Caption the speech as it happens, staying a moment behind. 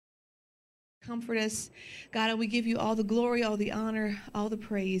Comfort us, God, and we give you all the glory, all the honor, all the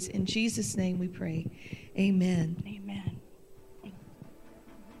praise. In Jesus' name we pray. Amen. Amen.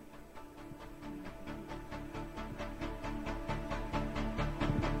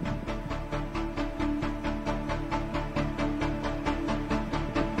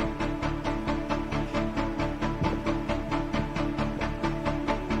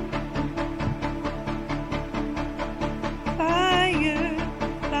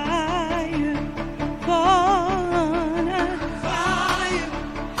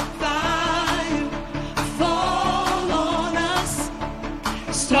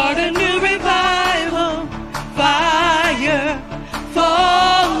 Start a new revival, fire,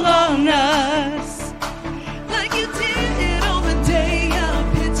 fall on us. Like you did on the day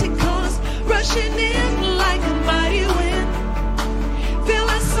of Pentecost, rushing in like a mighty wind. Fill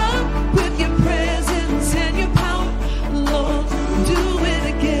us up with your presence and your power, Lord, do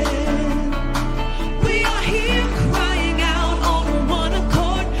it again. We are here crying out on one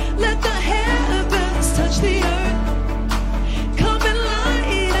accord, let the heavens touch the earth.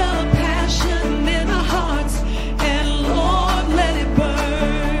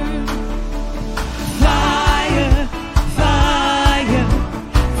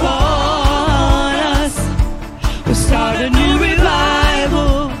 Start a new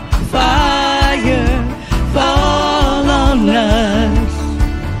revival, fire, fall on us.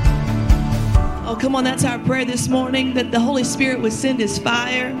 Oh, come on, that's our prayer this morning, that the Holy Spirit would send his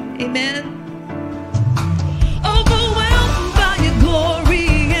fire. Amen. Overwhelmed by your glory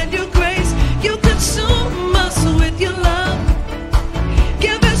and your grace, you consume us with your love.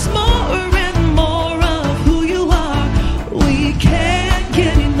 Give us more and more of who you are. We can't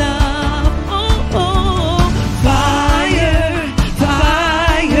get enough.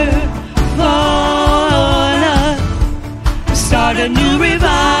 Start a new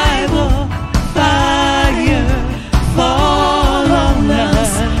revival, fire, fall on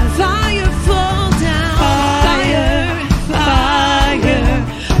us. Fire, fall down. Fire, fire,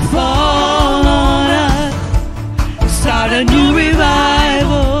 fall on us. Start a new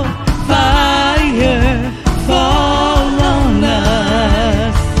revival, fire, fall on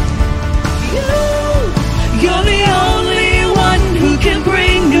us. You're the only one who can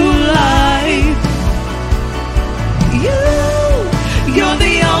bring new life. You're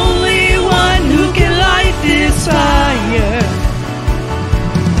the only one who can light this fire.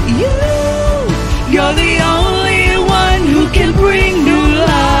 You're the only one who can bring new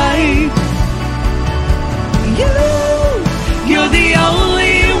life. You're the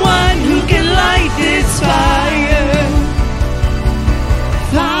only one who can light this fire.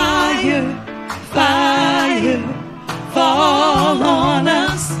 Fire, fire, fall on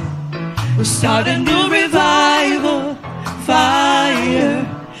us. We'll start a new revival. Fire,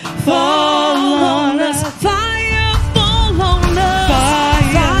 fall on us. Fire, fall on us.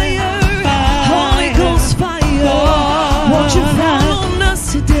 Fire, Holy Ghost fire. Won't you fall on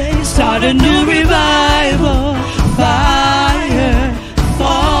us today? Start a new revival. Fire,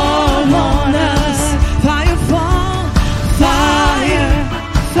 fall on us. Fire, fall. Fire,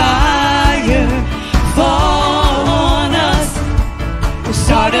 fire, fall on us. We'll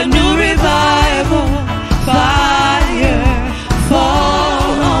start a new revival. Fire,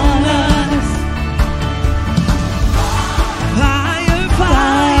 fall on us. Fire,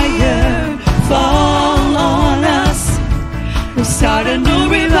 fire, fall on us. We'll start a new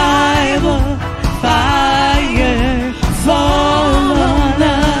revival. Fire, fall on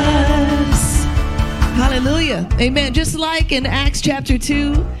us. Hallelujah. Amen. Just like in Acts chapter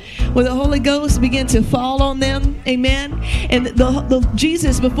 2, where the Holy Ghost began to fall on them. Amen. And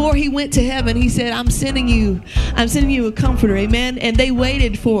Jesus, before he went to heaven, he said, I'm sending you a comforter. Amen. And they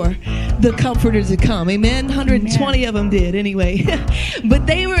waited for the comforter to come. Amen. 120 of them did anyway. But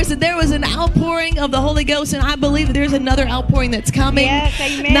there was an outpouring of the Holy Ghost, and I believe that there's another outpouring that's coming. Yes,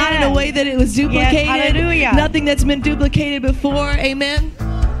 amen. Not in a way that it was duplicated. Yes, hallelujah. Nothing that's been duplicated before. Amen.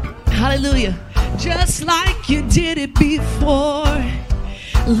 Hallelujah. Just like you did it before.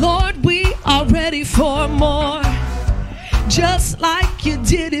 Lord, we are ready for more. Just like you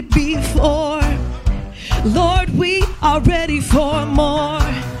did it before. Lord, we are ready for more.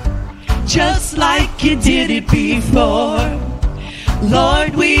 Just like you did it before.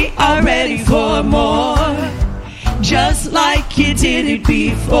 Lord, we are ready for more. Just like you did it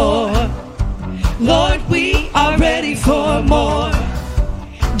before. Lord, we are ready for more.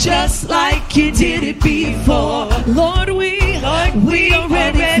 Just like you did it before. Lord, we are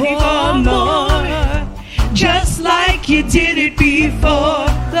ready for more. Just like you did it before.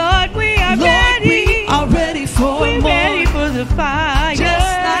 Lord, we are Lord, ready. we are ready for We're more. ready for the fire.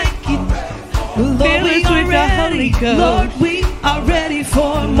 Just like you, the Holy Ghost. Lord, we are ready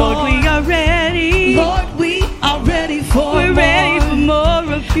for more. Lord, we are ready. Lord, we are ready for We're more. ready for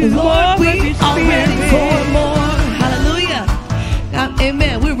more of you. Lord, more we of your are ready Spirit. for more. Hallelujah.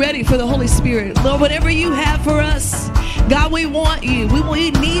 Amen. We're ready for the Holy Spirit. Lord, whatever you have for us, God, we want you.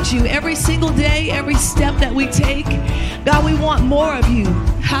 We need you every single day, every step that we take. God, we want more of you.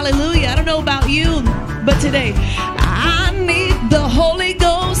 Hallelujah. I don't know about you, but today, I need the Holy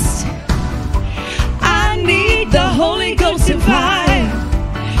Ghost. I need the Holy Ghost and fire.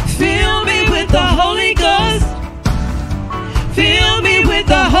 Fill me with the Holy Ghost. Fill me with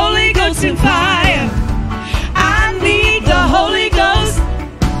the Holy Ghost and fire. I need the Holy Ghost.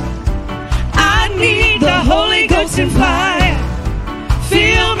 I need the Holy Ghost and fire.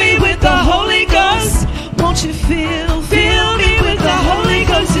 Fill me with the Holy Ghost. Won't you fill me with the Holy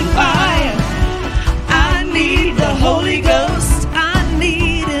Ghost and fire. I need the Holy Ghost. I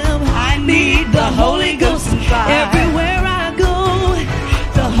need him. I need the Holy Ghost and fire. Everywhere I go,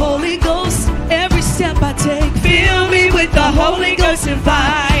 the Holy Ghost. Every step I take, fill me with the Holy Ghost and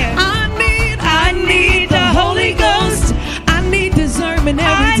fire. I need the Holy Ghost. I need discernment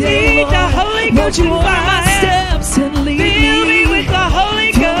every day. I need the Holy Ghost. Won't you order my steps and lead Fill me with the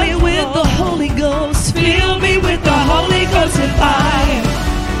Holy Ghost. Fill me with the Holy Ghost. Fill me with the Holy Ghost and fire.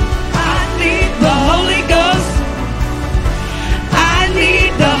 I need the Holy Ghost. I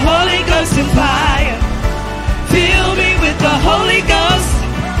need the Holy Ghost and fire. Fill me with the Holy Ghost.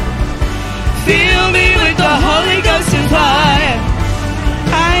 Fill me with the Holy Ghost and fire.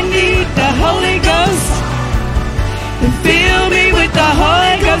 I need the Holy Ghost. Fill me with the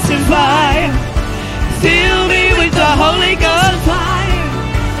Holy Ghost and fire. Fill me with the Holy Ghost.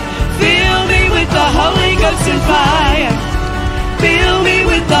 Fill me with the Holy Ghost and fire. Fill me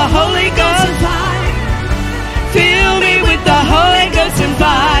with the Holy Ghost. Fill me with the Holy Ghost and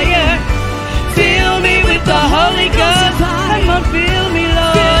fire. Fill me with the Holy Ghost. Come on, fill me,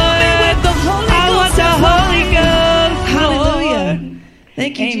 Lord. Fill me with the Holy Ghost. I want the Holy Ghost. Hallelujah. Lord.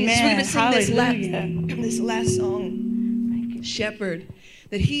 Thank you, Amen. Jesus. We're going to sing Hallelujah. this last song, Shepherd,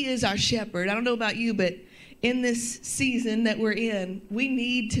 that he is our shepherd. I don't know about you, but in this season that we're in, we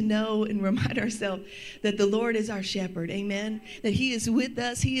need to know and remind ourselves that the Lord is our shepherd. Amen. That he is with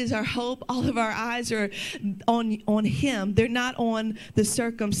us. He is our hope. All of our eyes are on him. They're not on the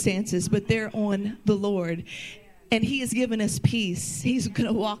circumstances, but they're on the Lord. And he has given us peace. He's going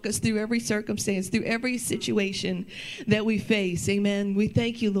to walk us through every circumstance, through every situation that we face. Amen. We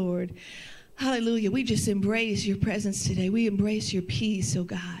thank you, Lord. Hallelujah. We just embrace your presence today. We embrace your peace, oh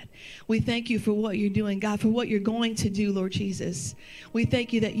God. We thank you for what you're doing, God, for what you're going to do, Lord Jesus. We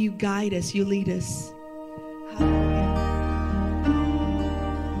thank you that you guide us, you lead us. Hallelujah.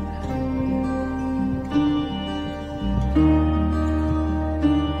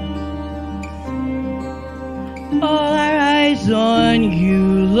 All our eyes on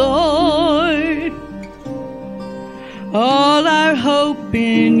you, Lord. All our hope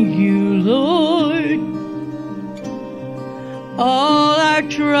in you, Lord. All our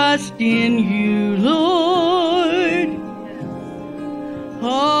trust in you, Lord.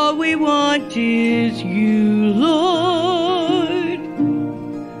 All we want is you, Lord.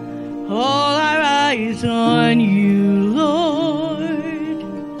 All our eyes on you, Lord.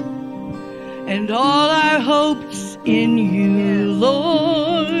 And all our hopes in you,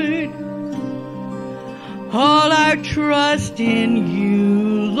 Lord. All our trust in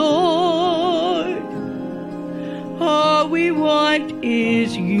you, Lord. All we want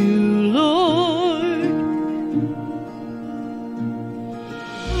is you, Lord.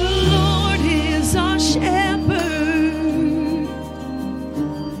 The Lord is our shepherd.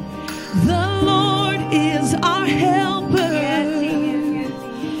 The Lord is our helper.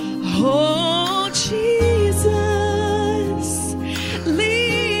 Oh, Jesus,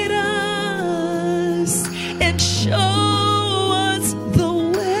 lead us and show us the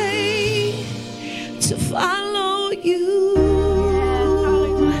way to follow you.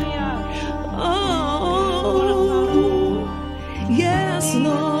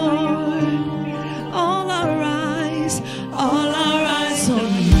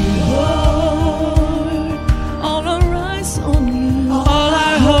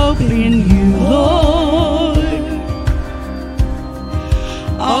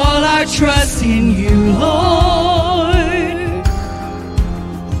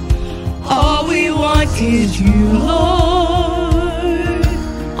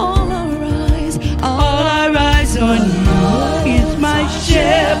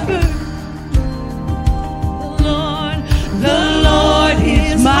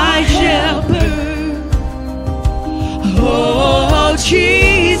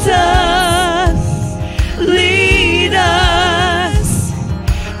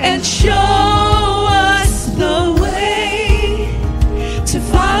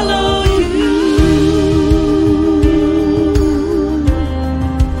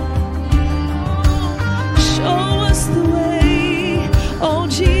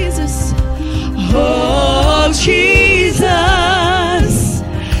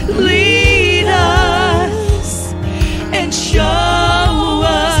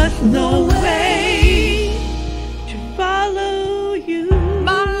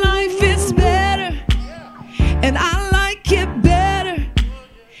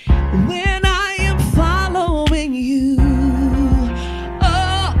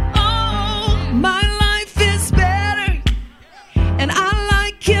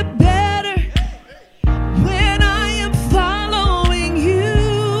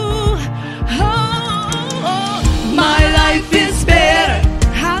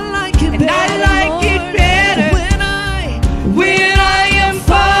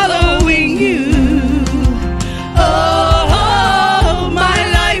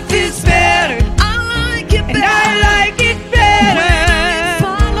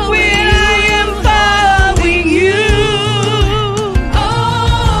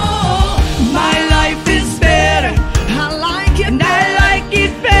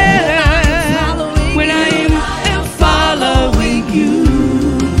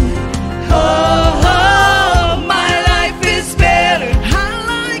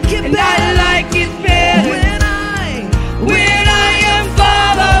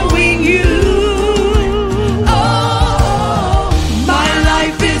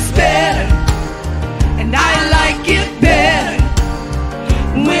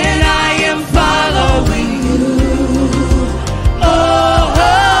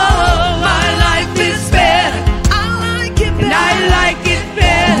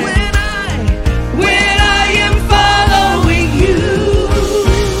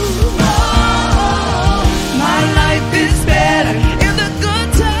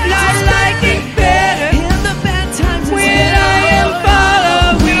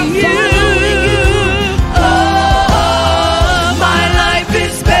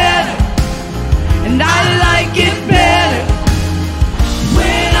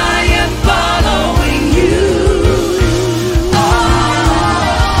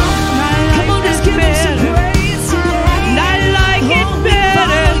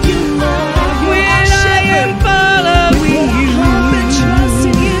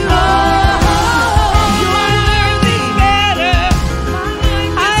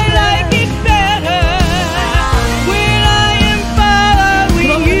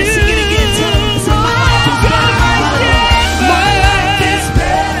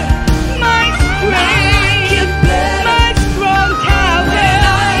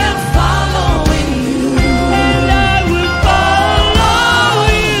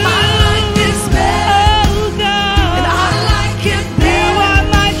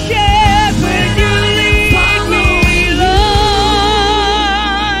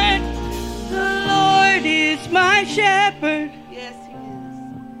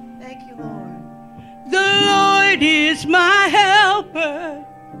 Lord is my helper.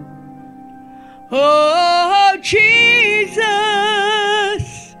 Oh, Jesus,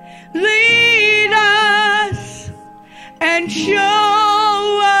 lead us and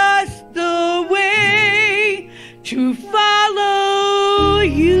show us the way to follow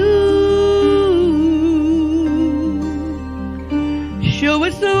you. Show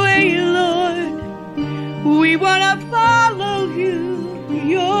us the way, Lord. We want to follow you.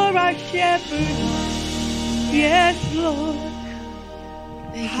 You're our shepherd. Yes, Lord.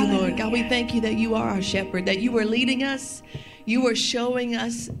 Thank you, Lord. God, we thank you that you are our shepherd, that you are leading us. You are showing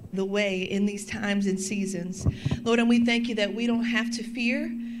us the way in these times and seasons. Lord, and we thank you that we don't have to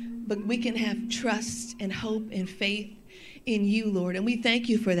fear, but we can have trust and hope and faith in you, Lord. And we thank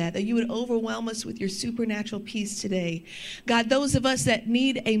you for that you would overwhelm us with your supernatural peace today. God, those of us that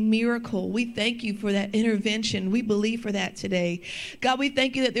need a miracle, we thank you for that intervention. We believe for that today. God, we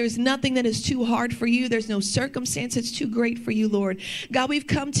thank you that there's nothing that is too hard for you. There's no circumstance that's too great for you, Lord. God, we've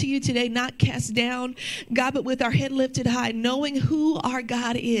come to you today not cast down, God, but with our head lifted high, knowing who our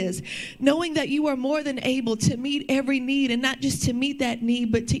God is, knowing that you are more than able to meet every need, and not just to meet that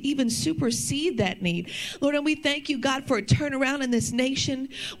need, but to even supersede that need. Lord, and we thank you, God, for a turnaround in this nation.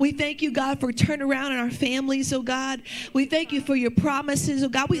 We thank you, God, for turnaround in our families, oh God. We thank you for your promises, oh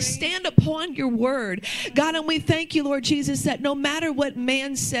God. We stand upon your word, God, and we thank you, Lord Jesus, that no matter what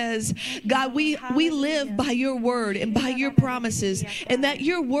man says, God, we live by your word and by your promises, and that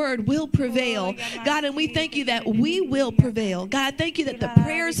your word will prevail, God, and we thank you that we will prevail. God, I thank you that the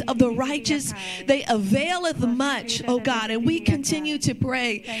prayers of the righteous, they availeth much, oh God, and we continue to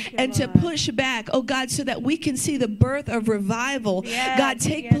pray and to push back, oh God, so that we can see the birth of revival, God,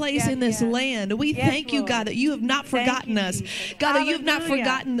 take place in this land. We thank you, God, that you have not forgotten us. God, that you have not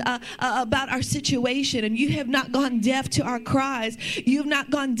forgotten about our situation, and you have not gone deaf to our cries. You have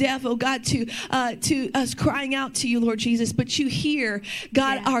not gone deaf, oh God, to us crying out to you, Lord Jesus, but you hear,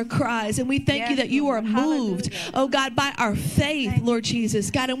 God, our cries, and we thank you that you are moved, oh God, by our faith, Lord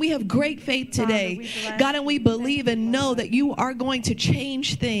Jesus, God, and we have great faith today, God, and we believe and know that you are going to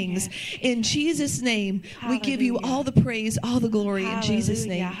change things. In Jesus' name, we give you all the praise, all the glory. In Jesus'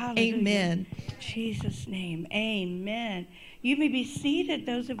 name, amen. In Jesus' name, amen. You may be seated,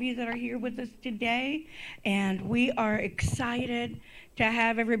 those of you that are here with us today, and we are excited to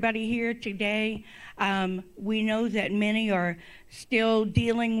have everybody here today. We know that many are still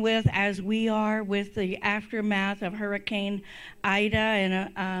dealing with, as we are, with the aftermath of Hurricane Ida,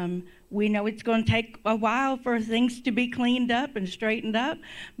 and we know it's going to take a while for things to be cleaned up and straightened up,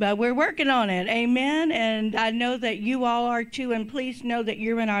 but we're working on it. Amen. And I know that you all are too, and please know that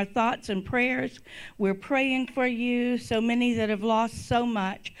you're in our thoughts and prayers. We're praying for you, so many that have lost so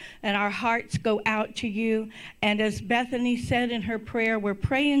much, and our hearts go out to you. And as Bethany said in her prayer, we're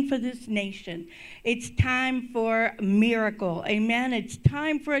praying for this nation. It's time for a miracle. Amen. It's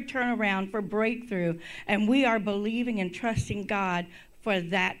time for a turnaround, for breakthrough, and we are believing and trusting God for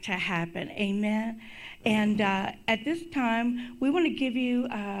that to happen. Amen. And at this time, we want to give you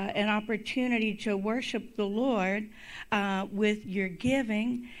an opportunity to worship the Lord with your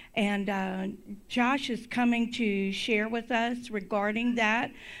giving. And Josh is coming to share with us regarding that,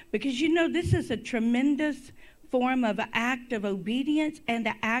 because you know this is a tremendous form of an act of obedience and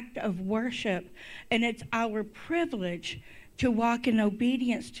an act of worship. And it's our privilege to walk in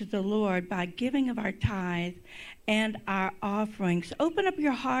obedience to the Lord by giving of our tithe and our offerings. Open up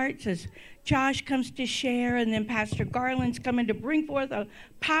your hearts as Josh comes to share, and then Pastor Garland's coming to bring forth a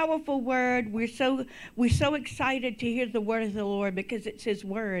powerful word. We're so excited to hear the word of the Lord, because it's his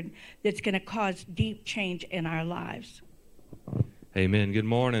word that's going to cause deep change in our lives. Amen. Good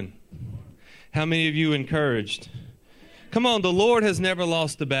morning. How many of you encouraged? Come on, the Lord has never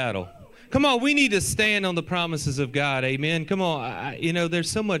lost a battle. Come on, we need to stand on the promises of God. Amen. Come on.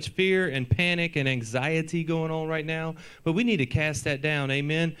 There's so much fear and panic and anxiety going on right now, but we need to cast that down.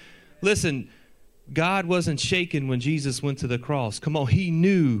 Amen. Listen, God wasn't shaken when Jesus went to the cross. Come on, he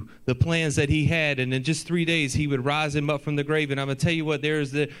knew the plans that he had, and in just 3 days he would rise him up from the grave. And I'm going to tell you what, there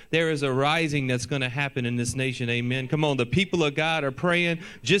is a rising that's going to happen in this nation. Amen. Come on, the people of God are praying,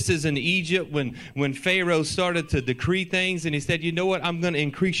 just as in Egypt when Pharaoh started to decree things, and he said, you know what, I'm going to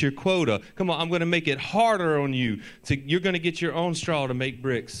increase your quota. Come on, I'm going to make it harder on you. You're going to get your own straw to make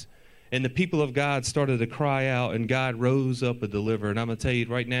bricks. And the people of God started to cry out, and God rose up a deliverer. And I'm going to tell you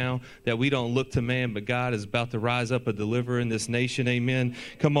right now that we don't look to man, but God is about to rise up a deliverer in this nation. Amen.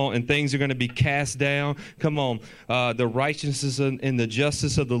 Come on. And things are going to be cast down. Come on. The righteousness and the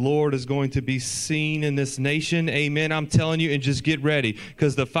justice of the Lord is going to be seen in this nation. Amen. I'm telling you, and just get ready,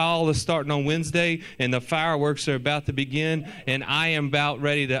 because the fall is starting on Wednesday, and the fireworks are about to begin. And I am about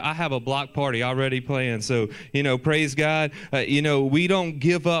ready to, I have a block party already planned. So, praise God. We don't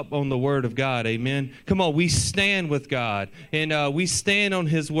give up on the Word of God. Amen. Come on, we stand with God, and we stand on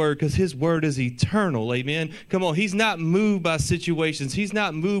His Word, because His Word is eternal. Amen. Come on, He's not moved by situations. He's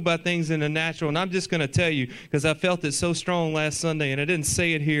not moved by things in the natural. And I'm just going to tell you, because I felt it so strong last Sunday, and I didn't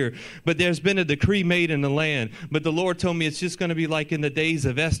say it here, but there's been a decree made in the land. But the Lord told me it's just going to be like in the days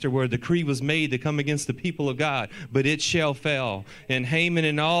of Esther, where a decree was made to come against the people of God, but it shall fail. And Haman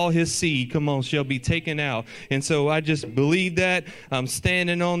and all his seed, come on, shall be taken out. And so I just believe that. I'm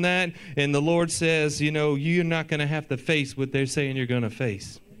standing on that. And the Lord says, you're not going to have to face what they're saying you're going to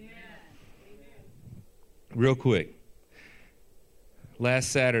face. Real quick.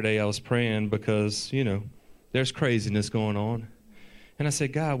 Last Saturday I was praying because, there's craziness going on. And I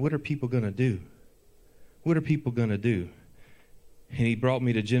said, God, what are people going to do? What are people going to do? And He brought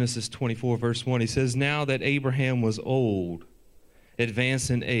me to Genesis 24, verse 1. He says, now that Abraham was old,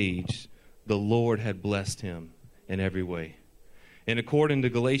 advanced in age, the Lord had blessed him in every way. And according to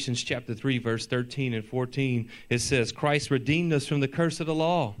Galatians chapter 3, verse 13 and 14, it says, Christ redeemed us from the curse of the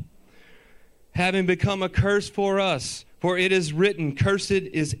law, having become a curse for us. For it is written, cursed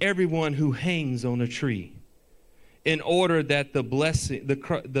is everyone who hangs on a tree, in order that the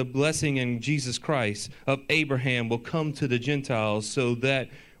blessing in Jesus Christ of Abraham will come to the Gentiles, so that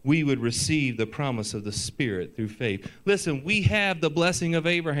we would receive the promise of the Spirit through faith. Listen, we have the blessing of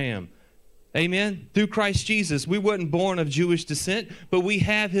Abraham. Amen. Through Christ Jesus. We weren't born of Jewish descent, but we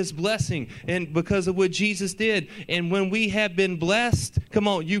have His blessing, and because of what Jesus did. And when we have been blessed, come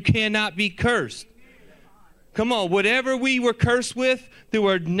on, you cannot be cursed. Come on, whatever we were cursed with through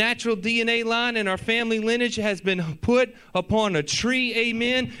our natural DNA line and our family lineage has been put upon a tree,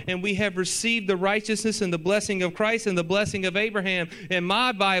 amen, and we have received the righteousness and the blessing of Christ and the blessing of Abraham. And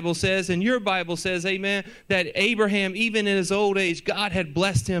my Bible says, and your Bible says, amen, that Abraham, even in his old age, God had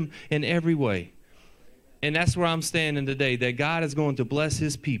blessed him in every way. And that's where I'm standing today, that God is going to bless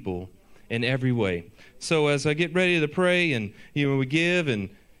His people in every way. So as I get ready to pray, and we give, and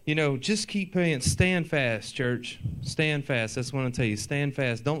just keep praying. Stand fast, church. Stand fast. That's what I'm going to tell you. Stand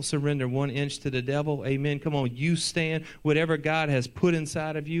fast. Don't surrender 1 inch to the devil. Amen. Come on. You stand. Whatever God has put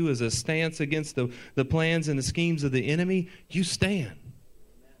inside of you as a stance against the plans and the schemes of the enemy, you stand.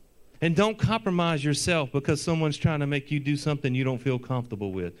 And don't compromise yourself because someone's trying to make you do something you don't feel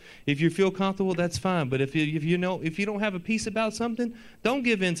comfortable with. If you feel comfortable, that's fine. But if you don't have a peace about something, don't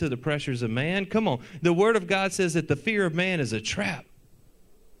give in to the pressures of man. Come on. The Word of God says that the fear of man is a trap.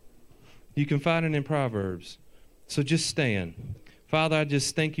 You can find it in Proverbs. So just stand. Father, I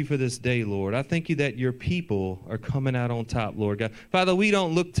just thank You for this day, Lord. I thank You that Your people are coming out on top, Lord God. Father, we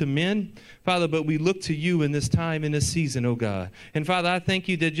don't look to men, Father, but we look to You in this time, in this season, oh God. And Father, I thank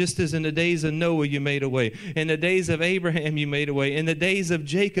You that just as in the days of Noah You made a way, in the days of Abraham You made a way, in the days of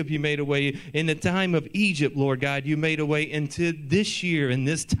Jacob You made a way, in the time of Egypt, Lord God, You made a way. Into this year, in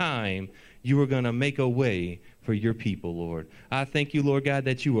this time, You are going to make a way for Your people, Lord. I thank You, Lord God,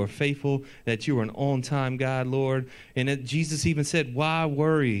 that You are faithful, that You are an on-time God, Lord. And that Jesus even said, why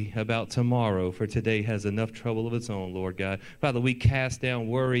worry about tomorrow, for today has enough trouble of its own, Lord God. Father, we cast down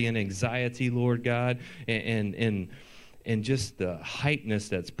worry and anxiety, Lord God, and just the hypeness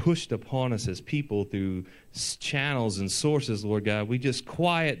that's pushed upon us as people through channels and sources, Lord God. We just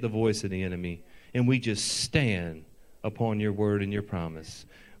quiet the voice of the enemy, and we just stand upon Your word and Your promise.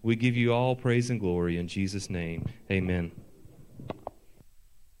 We give You all praise and glory in Jesus' name. Amen.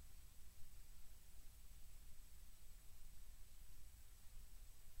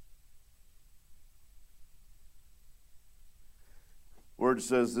 Word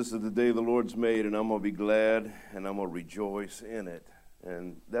says this is the day the Lord's made, and I'm going to be glad, and I'm going to rejoice in it.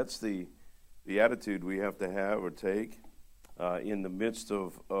 And that's the attitude we have to have or take in the midst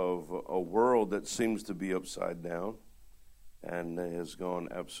of a world that seems to be upside down and has gone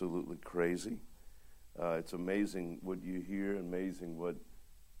absolutely crazy. It's amazing what you hear, amazing what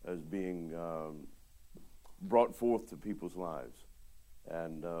is being brought forth to people's lives.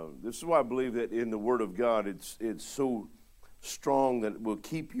 And this is why I believe that in the Word of God, it's so strong that it will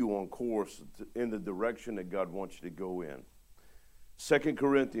keep you on course in the direction that God wants you to go in. 2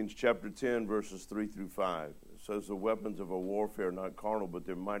 Corinthians chapter 10, verses 3 through 5. It says, the weapons of our warfare are not carnal, but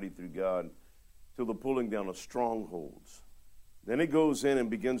they're mighty through God to the pulling down of strongholds. Then it goes in and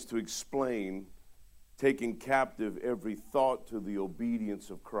begins to explain taking captive every thought to the obedience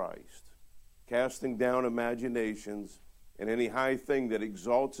of Christ, casting down imaginations and any high thing that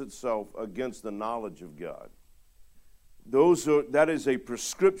exalts itself against the knowledge of God. That is a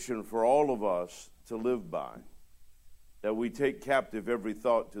prescription for all of us to live by, that we take captive every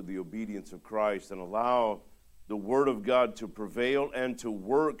thought to the obedience of Christ and allow the Word of God to prevail and to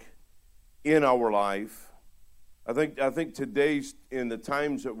work in our life. I think today's, in the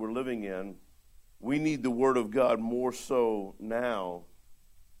times that we're living in, we need the Word of God more so now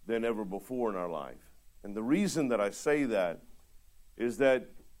than ever before in our life. And the reason that I say that is that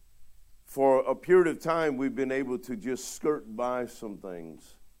for a period of time we've been able to just skirt by some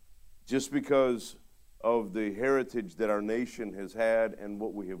things just because of the heritage that our nation has had and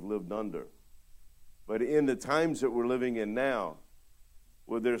what we have lived under. But in the times that we're living in now,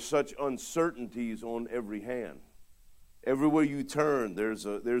 where there's such uncertainties on every hand, everywhere you turn, there's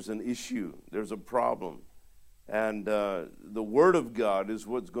an issue, there's a problem. And the Word of God is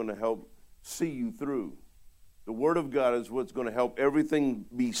what's going to help see you through. The Word of God is what's going to help everything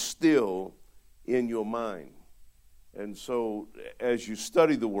be still in your mind. And so as you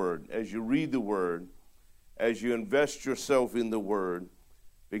study the Word, as you read the Word, as you invest yourself in the Word,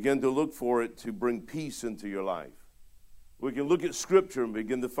 begin to look for it to bring peace into your life. We can look at Scripture and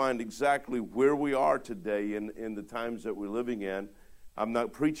begin to find exactly where we are today in the times that we're living in. I'm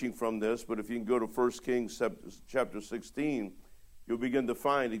not preaching from this, but if you can go to 1 Kings chapter 16, you'll begin to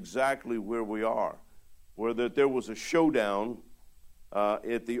find exactly where we are. Where that there was a showdown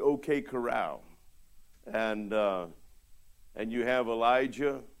at the OK Corral. And you have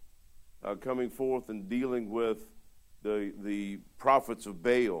Elijah coming forth and dealing with the prophets of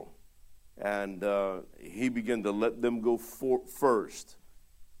Baal. And he began to let them go first.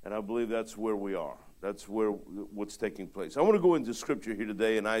 And I believe that's where we are. That's what's taking place. I want to go into Scripture here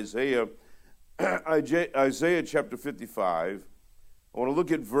today in Isaiah chapter 55. I want to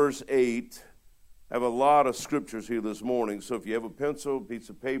look at verse 8. I have a lot of scriptures here this morning, so if you have a pencil, a piece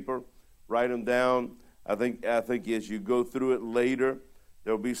of paper, write them down. I think as you go through it later,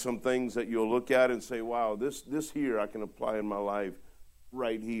 there'll be some things that you'll look at and say, wow, this here I can apply in my life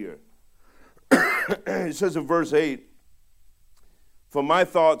right here. It says in verse 8, "For my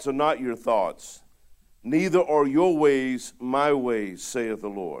thoughts are not your thoughts, neither are your ways my ways, saith the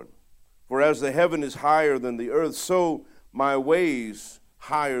Lord. For as the heaven is higher than the earth, so my ways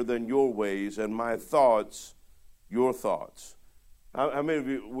higher than your ways, and my thoughts your thoughts." How many of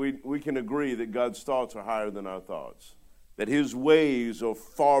you, we can agree that God's thoughts are higher than our thoughts, that his ways are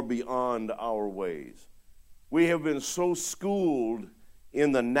far beyond our ways. We have been so schooled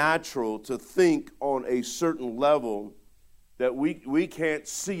in the natural to think on a certain level that we can't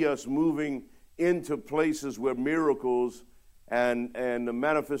see us moving into places where miracles and the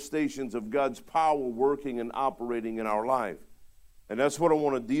manifestations of God's power working and operating in our life. And that's what I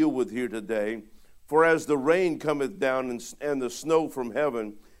want to deal with here today. "For as the rain cometh down and the snow from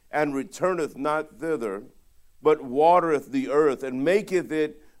heaven, and returneth not thither, but watereth the earth, and maketh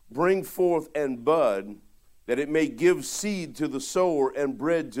it bring forth and bud, that it may give seed to the sower and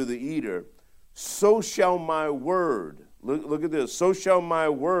bread to the eater, so shall my word," look at this, "so shall my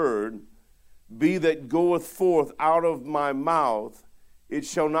word be that goeth forth out of my mouth. It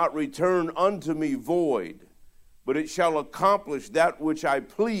shall not return unto me void, but it shall accomplish that which I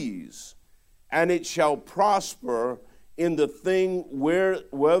please, and it shall prosper in the thing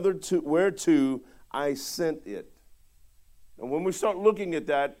whereto I sent it." And when we start looking at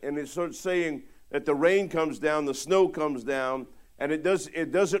that, and it starts saying that the rain comes down, the snow comes down, and it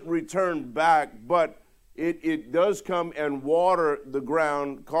doesn't return back, but it does come and water the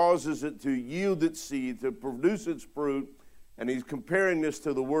ground, causes it to yield its seed, to produce its fruit, and he's comparing this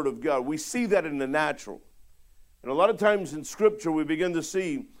to the Word of God. We see that in the natural. And a lot of times in Scripture, we begin to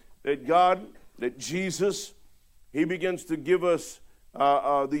see that God, that Jesus, he begins to give us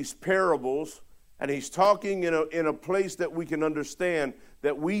these parables, and he's talking in a place that we can understand,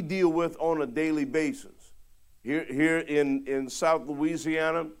 that we deal with on a daily basis. Here in South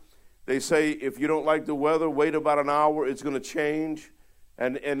Louisiana, they say if you don't like the weather, wait about an hour, it's going to change.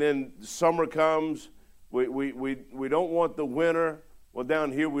 And then summer comes, we don't want the winter. Well,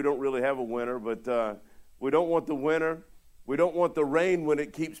 down here we don't really have a winter, but we don't want the winter. We don't want the rain when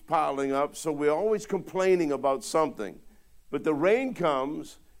it keeps piling up, so we're always complaining about something. But the rain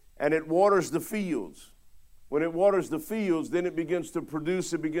comes, and it waters the fields. When it waters the fields, then it begins to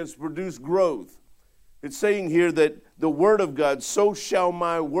produce growth. It's saying here that the word of God, "So shall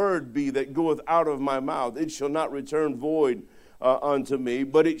my word be that goeth out of my mouth. It shall not return void unto me,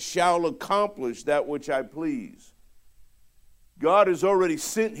 but it shall accomplish that which I please." God has already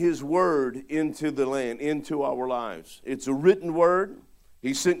sent his word into the land, into our lives. It's a written word.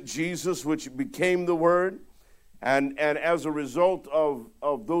 He sent Jesus, which became the word. And as a result of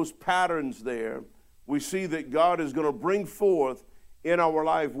those patterns there, we see that God is going to bring forth in our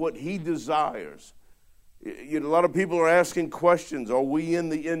life what he desires. You know, a lot of people are asking questions. Are we in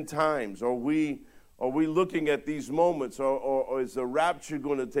the end times? Are we looking at these moments? Or is the rapture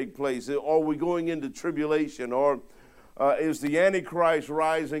going to take place? Are we going into tribulation? Or is the Antichrist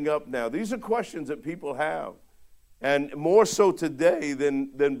rising up now? These are questions that people have. And more so today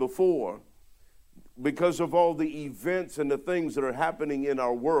than before, because of all the events and the things that are happening in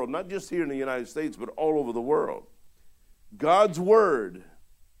our world, not just here in the United States, but all over the world. God's word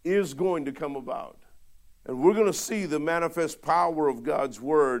is going to come about. And we're going to see the manifest power of God's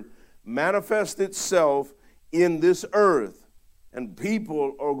word manifest itself in this earth. And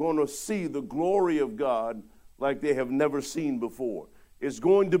people are going to see the glory of God like they have never seen before. It's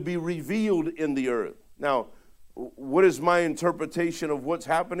going to be revealed in the earth. Now, what is my interpretation of what's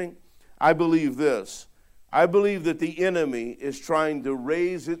happening? I believe this. I believe that the enemy is trying to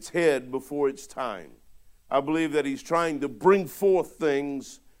raise its head before its time. I believe that he's trying to bring forth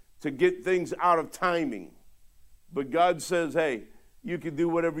things to get things out of timing. But God says, hey, you can do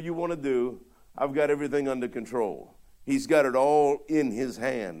whatever you want to do. I've got everything under control. He's got it all in his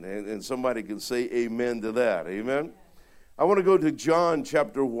hand. And somebody can say amen to that. Amen? I want to go to John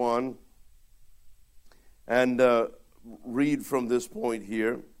chapter 1 and read from this point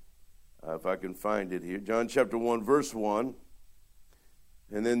here. If I can find it here. John chapter 1, verse 1.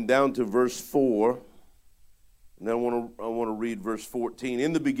 And then down to verse 4. And then I want to read verse 14.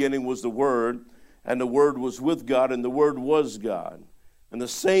 In the beginning was the Word, and the Word was with God, and the Word was God. And the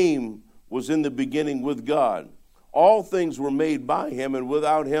same was in the beginning with God. All things were made by him, and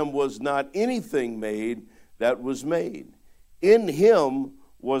without him was not anything made that was made. In him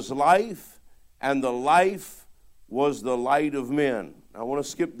was life, and the life was the light of men. I want to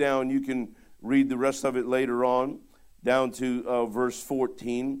skip down. You can read the rest of it later on, down to verse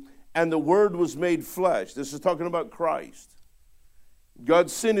 14. And the Word was made flesh. This is talking about Christ.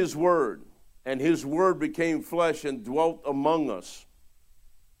 God sent his Word, and his Word became flesh and dwelt among us.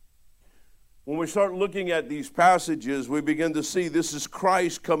 When we start looking at these passages, we begin to see this is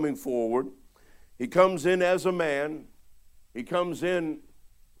Christ coming forward. He comes in as a man. He comes in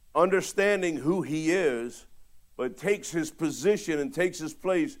understanding who he is, but takes his position and takes his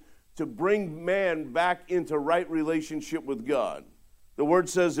place to bring man back into right relationship with God. The word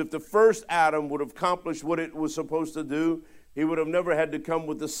says if the first Adam would have accomplished what it was supposed to do, he would have never had to come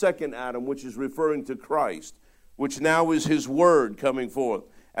with the second Adam, which is referring to Christ, which now is his word coming forth.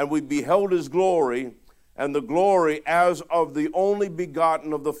 And we beheld his glory, and the glory as of the only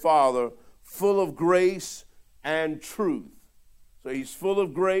begotten of the Father, full of grace and truth. So he's full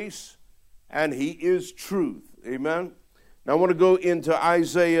of grace, and he is truth. Amen? Now I want to go into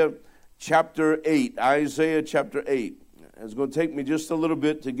Isaiah chapter 8. Isaiah chapter 8. It's going to take me just a little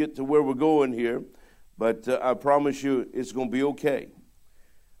bit to get to where we're going here, but I promise you it's going to be okay.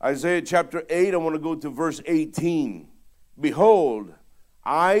 Isaiah chapter 8, I want to go to verse 18. Behold,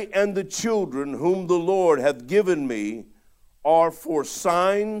 I and the children whom the Lord hath given me are for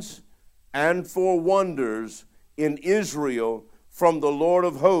signs and for wonders in Israel from the Lord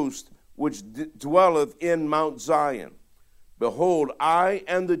of hosts, which dwelleth in Mount Zion. Behold, I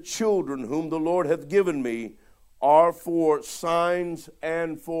and the children whom the Lord hath given me are for signs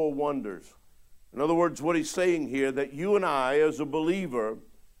and for wonders. In other words, what he's saying here, that you and I, as a believer,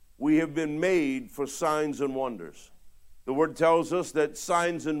 we have been made for signs and wonders. The word tells us that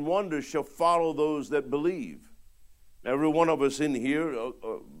signs and wonders shall follow those that believe. Every one of us in here,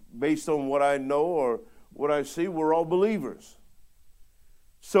 based on what I know or what I see, we're all believers.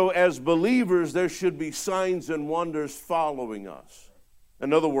 So as believers, there should be signs and wonders following us.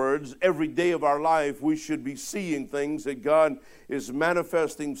 In other words, every day of our life, we should be seeing things that God is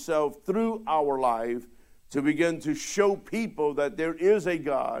manifesting himself through our life to begin to show people that there is a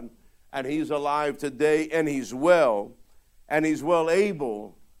God, and he's alive today, and he's well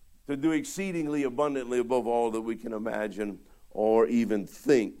able to do exceedingly abundantly above all that we can imagine or even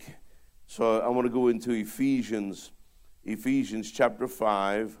think. So I want to go into Ephesians chapter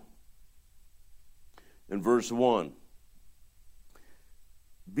 5 and verse 1.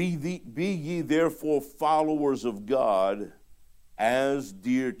 Be ye therefore followers of God as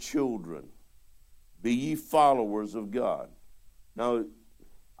dear children. Be ye followers of God. Now,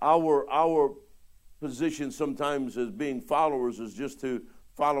 our position sometimes as being followers is just to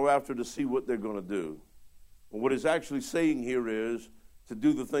follow after to see what they're going to do. And what it's actually saying here is to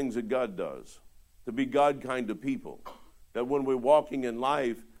do the things that God does, to be God kind of people. that when we're walking in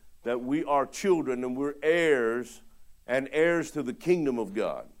life, that we are children and we're heirs and heirs to the kingdom of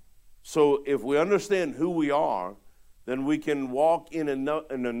God. So if we understand who we are, then we can walk in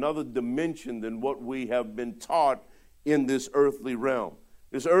another dimension than what we have been taught in this earthly realm.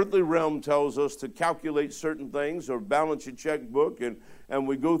 This earthly realm tells us to calculate certain things or balance your checkbook, and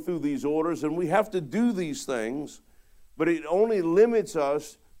we go through these orders, and we have to do these things, but it only limits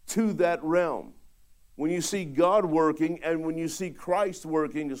us to that realm. When you see God working and when you see Christ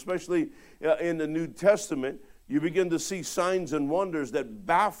working, especially in the New Testament, you begin to see signs and wonders that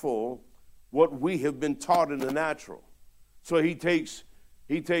baffle what we have been taught in the natural. So he takes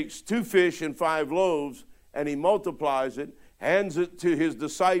 2 fish and 5 loaves, and he multiplies it, hands it to his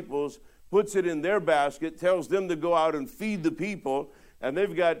disciples, puts it in their basket, tells them to go out and feed the people, and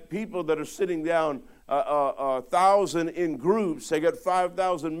they've got people that are sitting down 1,000 in groups. They got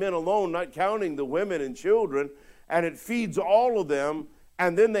 5,000 men alone, not counting the women and children, and it feeds all of them,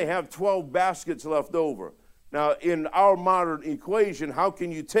 and then they have 12 baskets left over. Now, in our modern equation, how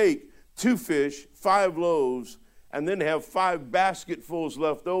can you take 2 fish, 5 loaves, and then have 5 basketfuls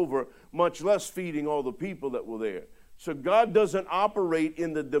left over, much less feeding all the people that were there? So God doesn't operate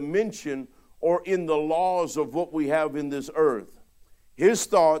in the dimension or in the laws of what we have in this earth. His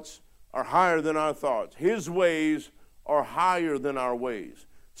thoughts are higher than our thoughts. His ways are higher than our ways.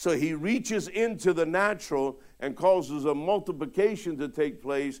 So he reaches into the natural and causes a multiplication to take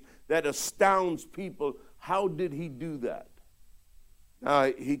place that astounds people. How did he do that?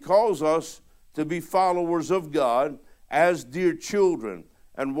 He calls us to be followers of God as dear children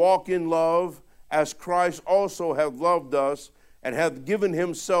and walk in love as Christ also hath loved us and hath given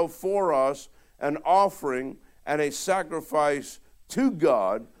himself for us, an offering and a sacrifice to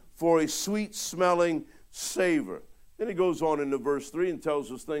God for a sweet-smelling savor. Then he goes on into verse 3 and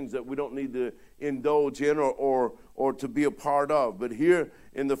tells us things that we don't need to indulge in or to be a part of. But here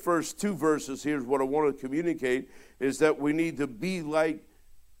in the first 2 verses, here's what I want to communicate, is that we need to be like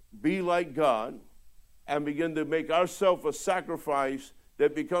God and begin to make ourselves a sacrifice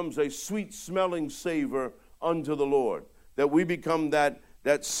that becomes a sweet-smelling savor unto the Lord. That we become that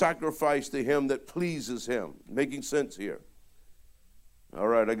sacrifice to him that pleases him. Making sense here? All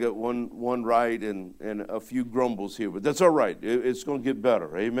right, I got one right and a few grumbles here, but that's all right. It's going to get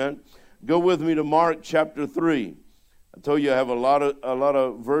better. Amen. Go with me to Mark chapter 3. I told you I have a lot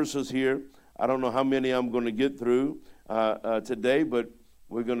of verses here. I don't know how many I'm going to get through today, but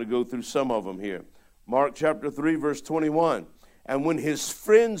we're going to go through some of them here. Mark chapter 3, verse 21. And when his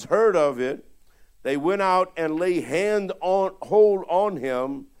friends heard of it, they went out and laid hold on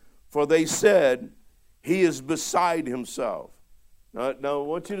him, for they said, he is beside himself. Now, I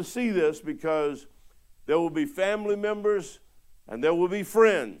want you to see this, because there will be family members and there will be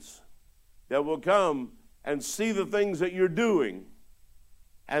friends that will come and see the things that you're doing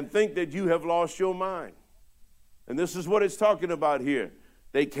and think that you have lost your mind. And this is what it's talking about here.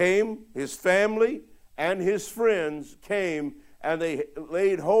 They came, his family and his friends came, and they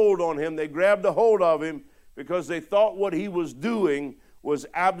laid hold on him. They grabbed a hold of him because they thought what he was doing was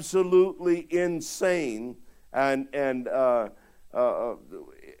absolutely insane. And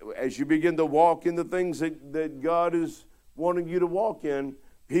as you begin to walk in the things that God is wanting you to walk in,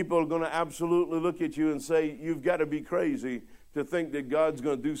 people are going to absolutely look at you and say, you've got to be crazy to think that God's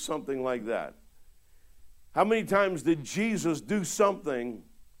going to do something like that. How many times did Jesus do something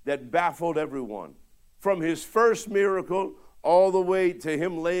that baffled everyone? From his first miracle all the way to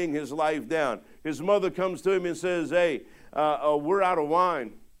him laying his life down. His mother comes to him and says, hey, we're out of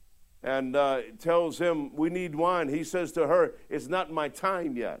wine. And tells him, we need wine. He says to her, it's not my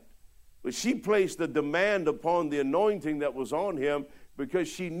time yet. But she placed a demand upon the anointing that was on him, because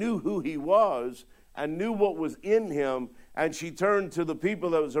she knew who he was and knew what was in him. And she turned to the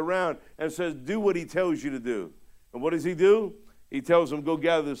people that was around and says, do what he tells you to do. And what does he do? He tells them, go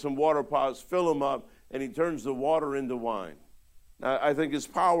gather some water pots, fill them up, and he turns the water into wine. Now, I think it's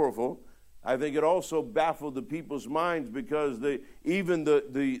powerful. I think it also baffled the people's minds, because even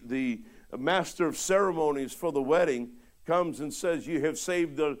the master of ceremonies for the wedding comes and says, you have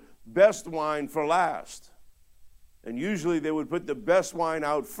saved the best wine for last. And usually they would put the best wine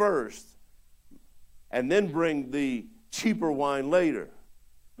out first and then bring the cheaper wine later.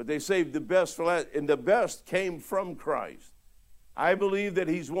 But they saved the best for last, and the best came from Christ. I believe that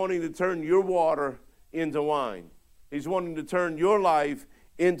he's wanting to turn your water into wine. He's wanting to turn your life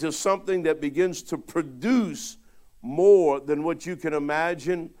into something that begins to produce more than what you can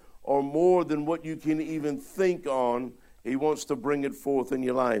imagine or more than what you can even think on. He wants to bring it forth in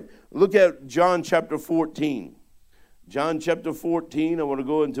your life. Look at John chapter 14. John chapter 14, I want to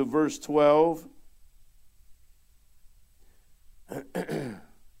go into verse 12.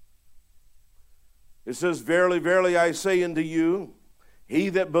 It says, verily, verily, I say unto you, he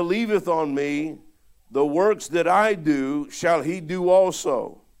that believeth on me, the works that I do, shall he do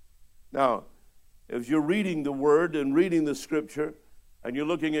also. Now, if you're reading the Word and reading the Scripture, and you're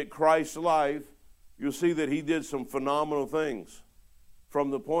looking at Christ's life, you'll see that he did some phenomenal things. From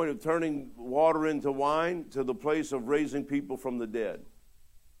the point of turning water into wine to the place of raising people from the dead.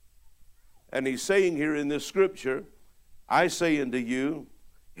 And he's saying here in this Scripture, I say unto you,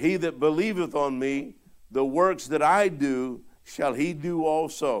 he that believeth on me, the works that I do, shall he do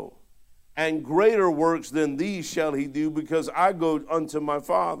also. And greater works than these shall he do, because I go unto my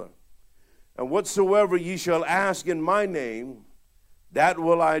Father. And whatsoever ye shall ask in my name, that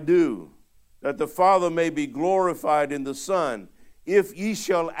will I do, that the Father may be glorified in the Son. If ye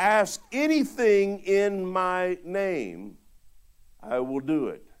shall ask anything in my name, I will do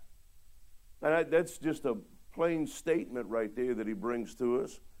it. And that's just a plain statement right there that he brings to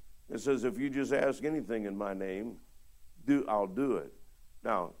us. It says, if you just ask anything in my name, I'll do it.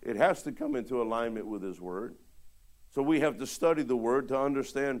 Now, it has to come into alignment with his word. So we have to study the word to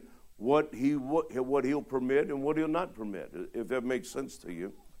understand what he'll permit and what he'll not permit, if that makes sense to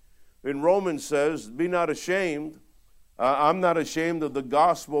you. In Romans says, be not ashamed. I'm not ashamed of the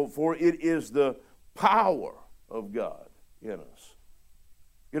gospel, for it is the power of God in us.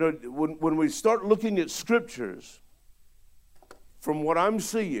 You know, when we start looking at scriptures, from what I'm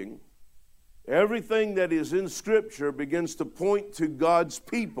seeing, everything that is in Scripture begins to point to God's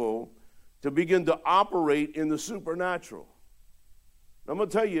people to begin to operate in the supernatural. I'm going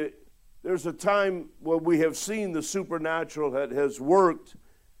to tell you, there's a time where we have seen the supernatural that has worked,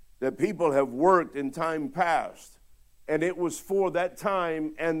 that people have worked in time past. And it was for that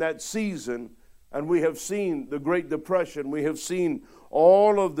time and that season. And we have seen the Great Depression. We have seen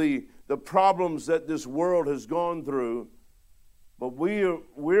all of the problems that this world has gone through. But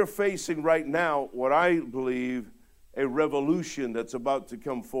we're facing right now what I believe a revolution that's about to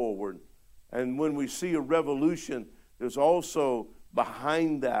come forward. And when we see a revolution, there's also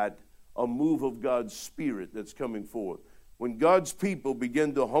behind that a move of God's Spirit that's coming forth. When God's people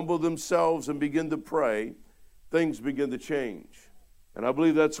begin to humble themselves and begin to pray, things begin to change. And I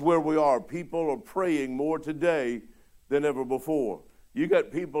believe that's where we are. People are praying more today than ever before. You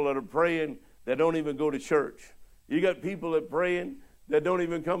got people that are praying that don't even go to church. You got people that praying that don't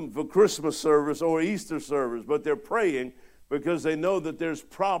even come for Christmas service or Easter service, but they're praying because they know that there's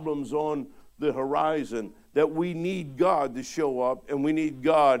problems on the horizon, that we need God to show up and we need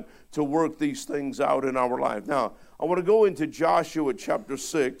God to work these things out in our life. Now, I want to go into Joshua chapter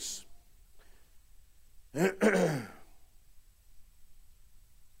 6. I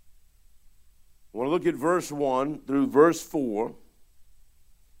want to look at verse 1 through verse 4.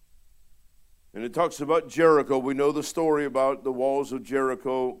 And it talks about Jericho. We know the story about the walls of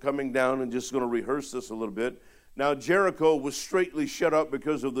Jericho coming down, and just going to rehearse this a little bit. Now, Jericho was straitly shut up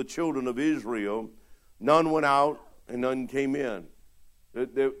because of the children of Israel. None went out and none came in.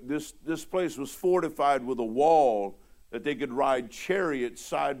 This place was fortified with a wall that they could ride chariots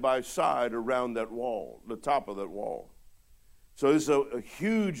side by side around that wall, the top of that wall. So it's a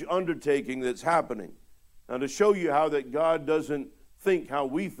huge undertaking that's happening. Now, to show you how that God doesn't think how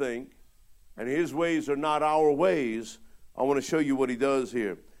we think, and his ways are not our ways, I want to show you what he does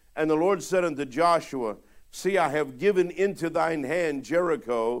here. And the Lord said unto Joshua, see, I have given into thine hand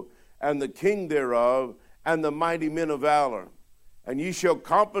Jericho, and the king thereof, and the mighty men of valor. And ye shall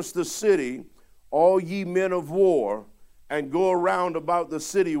compass the city, all ye men of war, and go around about the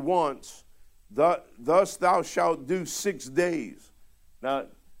city once. Thus thou shalt do 6 days. Now,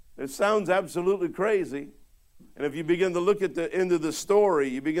 it sounds absolutely crazy. And if you begin to look at the end of the story,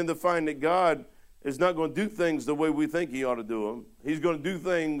 you begin to find that God is not going to do things the way we think he ought to do them. He's going to do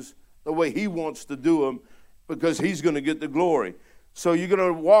things the way he wants to do them, because he's going to get the glory. So you're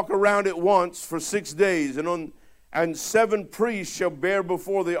going to walk around it once for 6 days, and 7 priests shall bear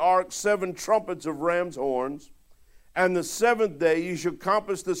before the ark 7 trumpets of ram's horns. And the 7th day you shall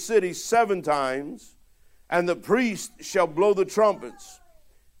compass the city 7 times, and the priest shall blow the trumpets.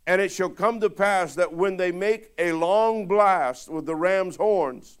 And it shall come to pass that when they make a long blast with the ram's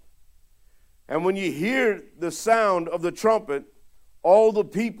horns, and when you hear the sound of the trumpet, all the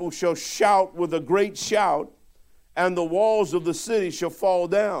people shall shout with a great shout, and the walls of the city shall fall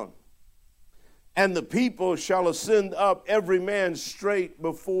down. And the people shall ascend up, every man straight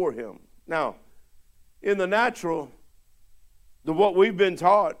before him. Now, in the natural, what we've been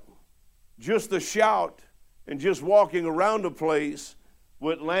taught, just a shout and just walking around a place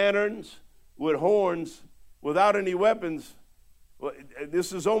with lanterns, with horns, without any weapons,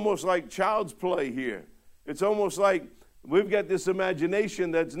 this is almost like child's play here. It's almost like We've got this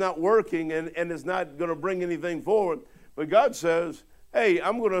imagination that's not working and it's not going to bring anything forward. But God says, hey,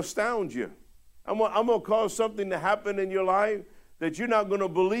 I'm going to astound you. I'm going to cause something to happen in your life that you're not going to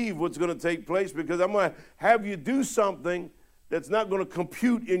believe what's going to take place, because I'm going to have you do something that's not going to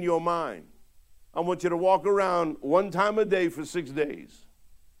compute in your mind. I want you to walk around one time a day for 6 days.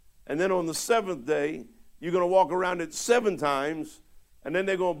 And then on the seventh day, you're going to walk around it 7 times, and then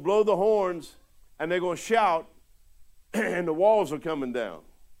they're going to blow the horns, and they're going to shout, and the walls are coming down.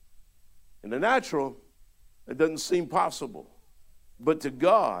 In the natural, it doesn't seem possible. But to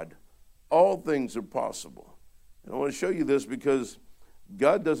God, all things are possible. And I want to show you this because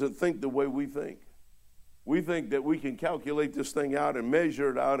God doesn't think the way we think. We think that we can calculate this thing out and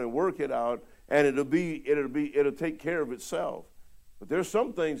measure it out and work it out, and it'll take care of itself. But there's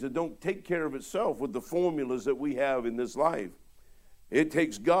some things that don't take care of itself with the formulas that we have in this life. It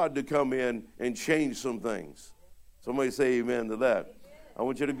takes God to come in and change some things. Somebody say amen to that. I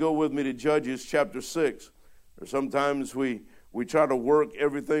want you to go with me to Judges chapter 6. Or sometimes we try to work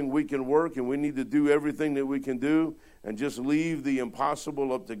everything we can work, and we need to do everything that we can do and just leave the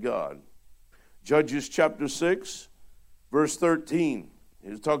impossible up to God. Judges chapter 6, verse 13.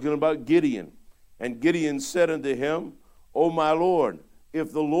 He's talking about Gideon. And Gideon said unto him, O my Lord,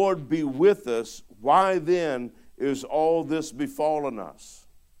 if the Lord be with us, why then is all this befallen us?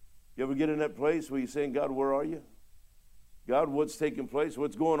 You ever get in that place where you're saying, God, where are you? God, what's taking place?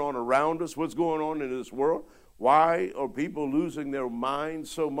 What's going on around us? What's going on in this world? Why are people losing their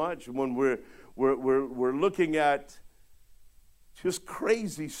minds so much when we're looking at just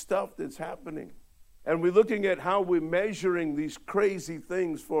crazy stuff that's happening? And we're looking at how we're measuring these crazy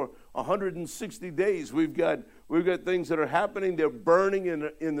things for 160 days. We've got things that are happening. They're burning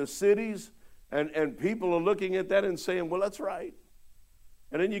in the cities, and people are looking at that and saying, well, that's right.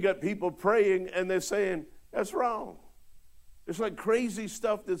 And then you got people praying, and they're saying, that's wrong. It's like crazy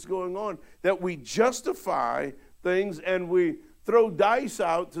stuff that's going on that we justify things and we throw dice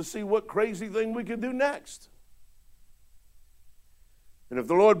out to see what crazy thing we can do next. And if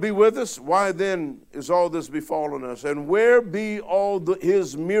the Lord be with us, why then is all this befallen us? And where be all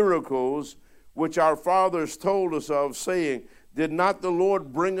his miracles which our fathers told us of, saying, did not the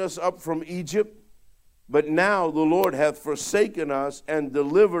Lord bring us up from Egypt? But now the Lord hath forsaken us and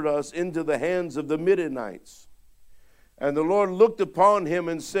delivered us into the hands of the Midianites. And the Lord looked upon him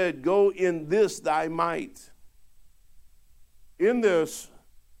and said, go in this thy might. In this,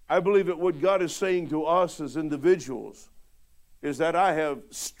 I believe that what God is saying to us as individuals is that I have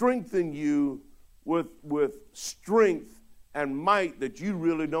strengthened you with strength and might that you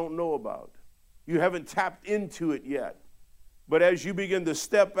really don't know about. You haven't tapped into it yet. But as you begin to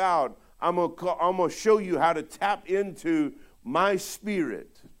step out, I'm going to show you how to tap into my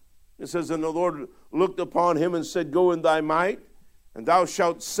spirit. It says, and the Lord looked upon him and said, go in thy might, and thou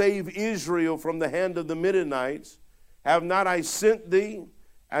shalt save Israel from the hand of the Midianites. Have not I sent thee?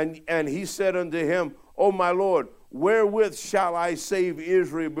 And he said unto him, O my Lord, wherewith shall I save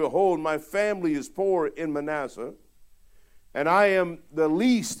Israel? Behold, my family is poor in Manasseh, and I am the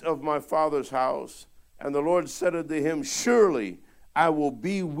least of my father's house. And the Lord said unto him, surely I will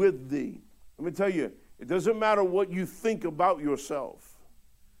be with thee. Let me tell you, it doesn't matter what you think about yourself.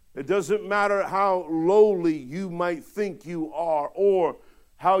 It doesn't matter how lowly you might think you are or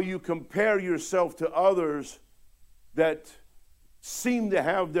how you compare yourself to others that seem to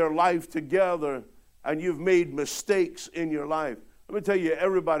have their life together and you've made mistakes in your life. Let me tell you,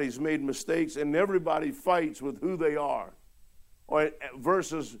 everybody's made mistakes and everybody fights with who they are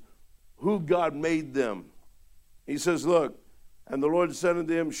versus who God made them. He says, look, and the Lord said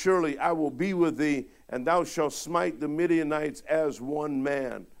unto him, surely I will be with thee, and thou shalt smite the Midianites as one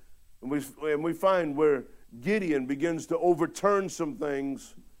man. And we find where Gideon begins to overturn some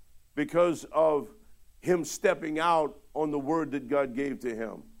things because of him stepping out on the word that God gave to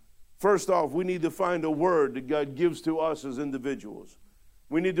him. First off, we need to find a word that God gives to us as individuals.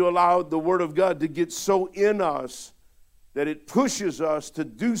 We need to allow the word of God to get so in us that it pushes us to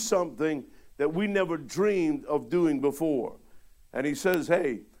do something that we never dreamed of doing before. And he says,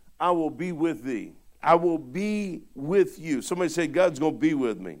 hey, I will be with thee. I will be with you. Somebody say, God's going to be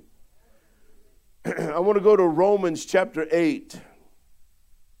with me. I want to go to Romans chapter 8.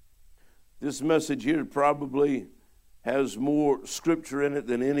 This message here probably has more scripture in it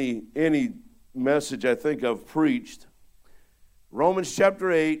than any message I think I've preached. Romans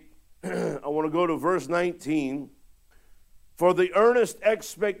chapter 8, I want to go to verse 19. For the earnest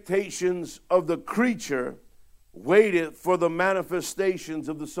expectations of the creature waiteth for the manifestations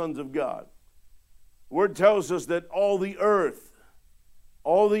of the sons of God. The word tells us that all the earth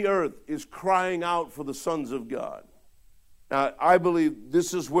is crying out for the sons of God. Now, I believe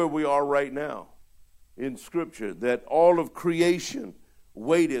this is where we are right now in Scripture, that all of creation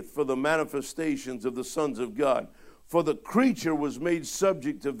waiteth for the manifestations of the sons of God. For the creature was made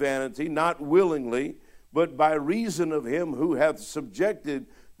subject to vanity, not willingly, but by reason of him who hath subjected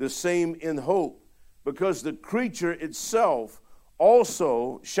the same in hope, because the creature itself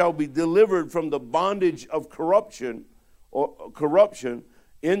also shall be delivered from the bondage of corruption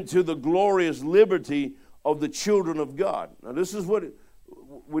into the glorious liberty of the children of God. Now, this is what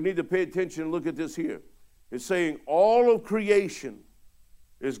we need to pay attention and look at this here. It's saying all of creation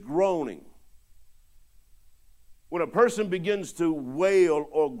is groaning. When a person begins to wail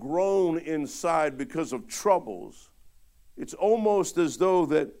or groan inside because of troubles, it's almost as though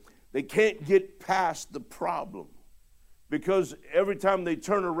that they can't get past the problem. Because every time they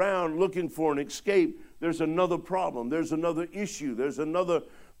turn around looking for an escape, there's another problem, there's another issue, there's another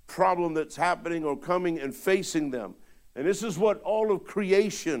problem that's happening or coming and facing them. And this is what all of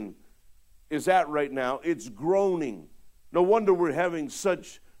creation is at right now. It's groaning. No wonder we're having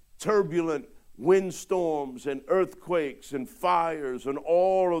such turbulent windstorms and earthquakes and fires and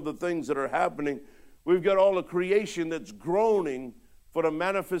all of the things that are happening. We've got all of creation that's groaning for the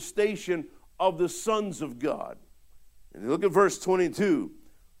manifestation of the sons of God. And look at verse 22.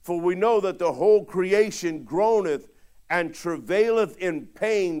 For we know that the whole creation groaneth and travaileth in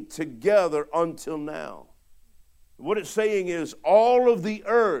pain together until now. What it's saying is all of the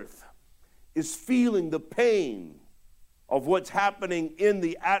earth is feeling the pain of what's happening in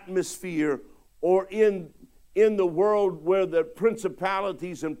the atmosphere or in the world where the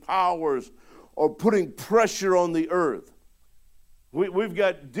principalities and powers are putting pressure on the earth. We've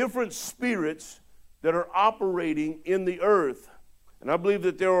got different spirits that are operating in the earth. And I believe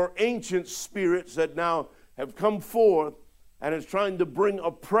that there are ancient spirits that now have come forth and is trying to bring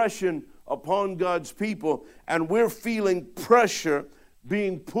oppression upon God's people. And we're feeling pressure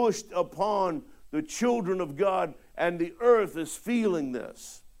being pushed upon the children of God, and the earth is feeling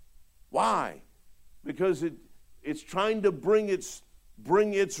this. Why? Because it's trying to bring its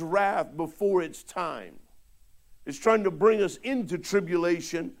wrath before its time. It's trying to bring us into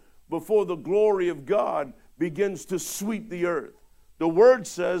tribulation before the glory of God begins to sweep the earth. The word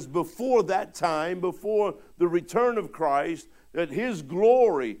says before that time, before the return of Christ, that his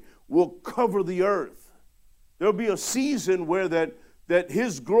glory will cover the earth. There'll be a season where that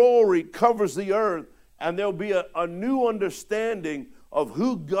his glory covers the earth, and there'll be a new understanding of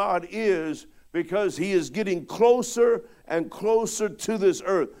who God is, because he is getting closer and closer to this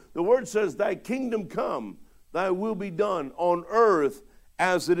earth. The word says, thy kingdom come, thy will be done on earth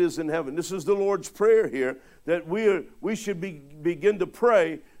as it is in heaven. This is the Lord's Prayer here, that we should begin to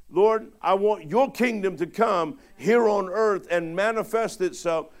pray, Lord, I want your kingdom to come here on earth and manifest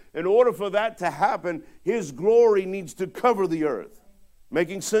itself. In order for that to happen, his glory needs to cover the earth.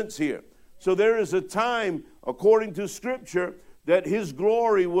 Making sense here? So there is a time, according to Scripture, that his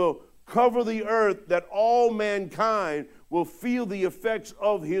glory will cover the earth, that all mankind will feel the effects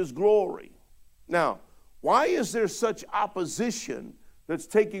of his glory. Now, why is there such opposition that's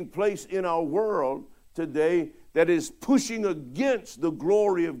taking place in our world today that is pushing against the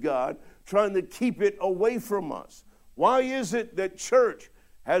glory of God, trying to keep it away from us? Why is it that church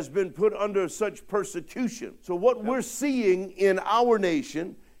has been put under such persecution? So what we're seeing in our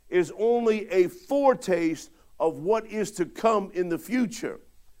nation is only a foretaste of what is to come in the future.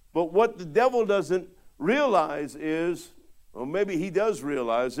 But what the devil doesn't realize is, or maybe he does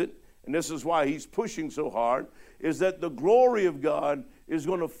realize it, and this is why he's pushing so hard, is that the glory of God is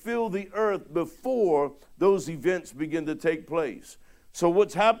going to fill the earth before those events begin to take place. So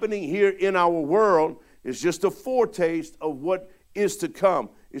what's happening here in our world is just a foretaste of what is to come.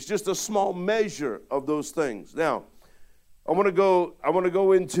 It's just a small measure of those things. Now, I want to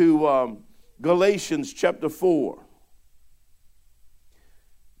go into Galatians chapter 4.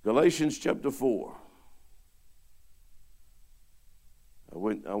 Galatians chapter 4.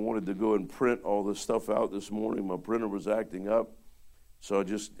 I wanted to go and print all this stuff out this morning. My printer was acting up, so I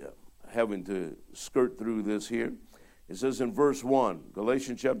just having to skirt through this here. It says in verse 1,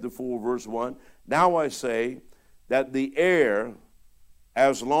 Galatians chapter 4, verse 1, now I say that the heir,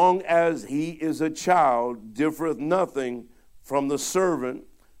 as long as he is a child, differeth nothing from the servant,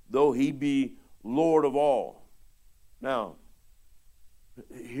 though he be Lord of all. Now,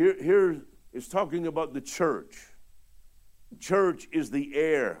 here is talking about the church. Church is the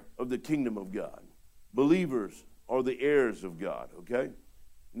heir of the kingdom of God. Believers are the heirs of God, okay?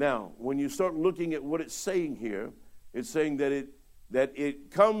 Now, when you start looking at what it's saying here, it's saying that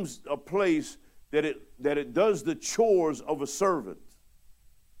it comes a place that it does the chores of a servant,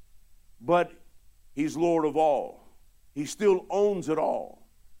 but he's Lord of all. He still owns it all.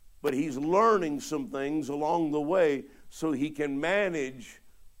 But he's learning some things along the way so he can manage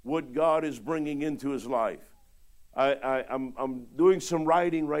what God is bringing into his life. I'm doing some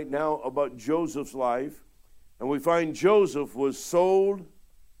writing right now about Joseph's life, and we find Joseph was sold,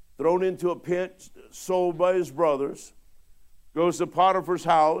 thrown into a pit, sold by his brothers, goes to Potiphar's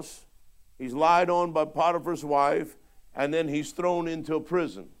house, he's lied on by Potiphar's wife, and then he's thrown into a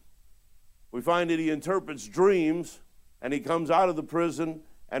prison. We find that he interprets dreams, and he comes out of the prison,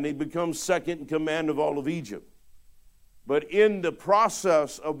 and he becomes second in command of all of Egypt. But in the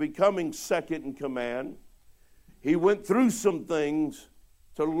process of becoming second in command, he went through some things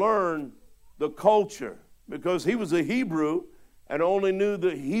to learn the culture, because he was a Hebrew and only knew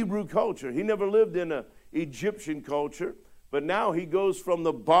the Hebrew culture. He never lived in an Egyptian culture, but now he goes from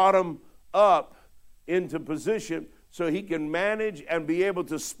the bottom up into position so he can manage and be able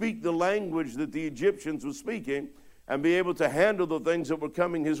to speak the language that the Egyptians were speaking and be able to handle the things that were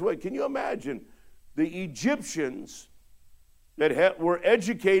coming his way. Can you imagine the Egyptians that were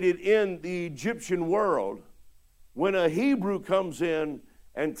educated in the Egyptian world? When a Hebrew comes in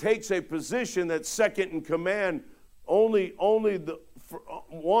and takes a position that's second in command, only the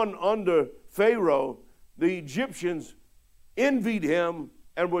one under Pharaoh, the Egyptians envied him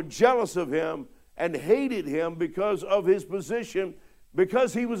and were jealous of him and hated him because of his position,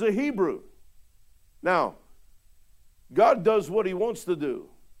 because he was a Hebrew. Now, God does what he wants to do,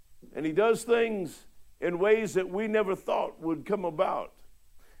 and he does things in ways that we never thought would come about.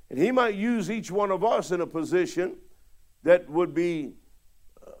 And he might use each one of us in a position that would be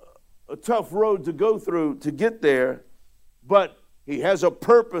a tough road to go through to get there, but he has a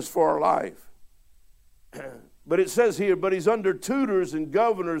purpose for our life. But it says here, but he's under tutors and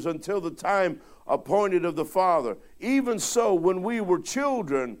governors until the time appointed of the Father. Even so, when we were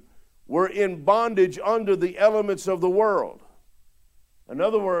children, we're in bondage under the elements of the world. In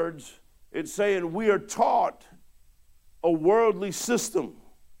other words, it's saying we are taught a worldly system.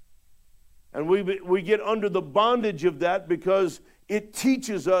 And we get under the bondage of that because it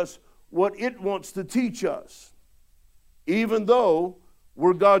teaches us what it wants to teach us, even though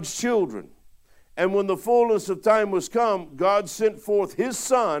we're God's children. And when the fullness of time was come, God sent forth his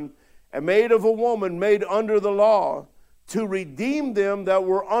Son, and made of a woman made under the law, to redeem them that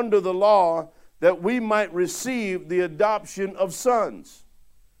were under the law, that we might receive the adoption of sons.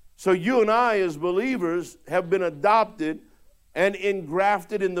 So you and I as believers have been adopted and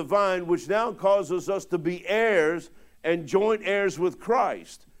engrafted in the vine, which now causes us to be heirs and joint heirs with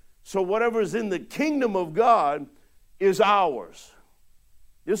Christ. So whatever is in the kingdom of God is ours.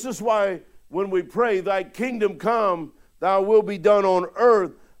 This is why when we pray, thy kingdom come, thy will be done on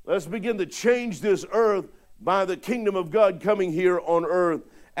earth, let's begin to change this earth by the kingdom of God coming here on earth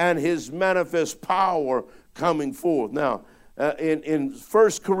and his manifest power coming forth. Now, in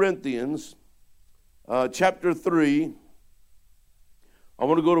 1 Corinthians chapter 3, I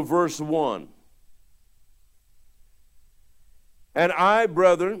want to go to verse 1. And I,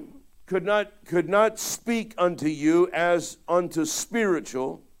 brethren, could not speak unto you as unto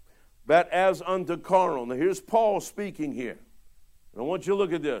spiritual, but as unto carnal. Now here's Paul speaking here. I want you to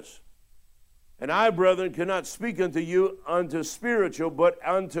look at this. And I, brethren, cannot speak unto you unto spiritual, but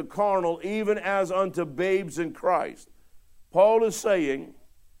unto carnal, even as unto babes in Christ. Paul is saying,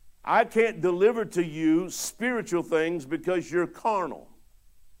 I can't deliver to you spiritual things because you're carnal.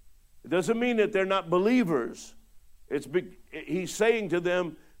 It doesn't mean that they're not believers. He's saying to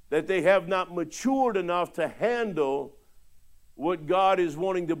them that they have not matured enough to handle what God is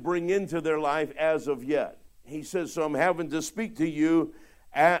wanting to bring into their life as of yet. He says, so I'm having to speak to you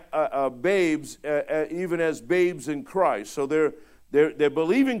babes, even as babes in Christ. So they're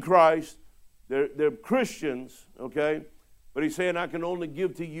believing Christ, they're Christians, okay? But he's saying, I can only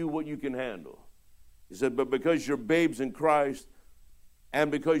give to you what you can handle. He said, but because you're babes in Christ, and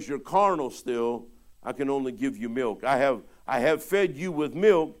because you're carnal still, I can only give you milk. I have fed you with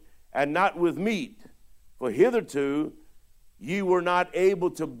milk and not with meat. For hitherto ye were not able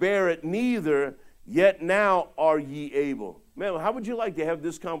to bear it, neither yet now are ye able. Man, how would you like to have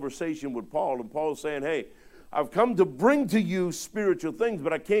this conversation with Paul? And Paul's saying, hey, I've come to bring to you spiritual things,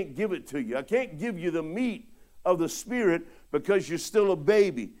 but I can't give it to you. I can't give you the meat of the Spirit because you're still a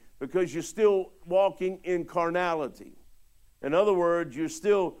baby, because you're still walking in carnality. In other words, you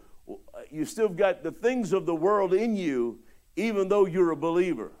still got the things of the world in you, even though you're a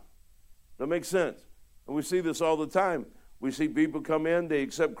believer. That makes sense. And we see this all the time. We see people come in, they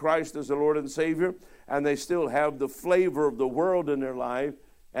accept Christ as the Lord and Savior, and they still have the flavor of the world in their life,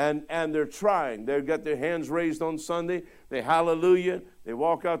 and they're trying. They've got their hands raised on Sunday. They hallelujah. They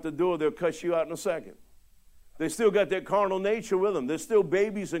walk out the door. They'll cuss you out in a second. They still got that carnal nature with them. They're still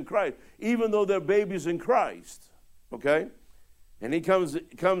babies in Christ, even though they're babies in Christ. Okay? And he comes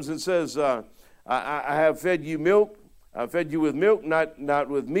and says, I have fed you milk. I fed you with milk, not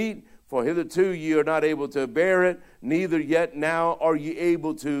with meat. For hitherto ye are not able to bear it, neither yet now are ye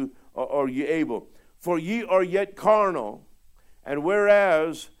able to, or ye able. For ye are yet carnal, and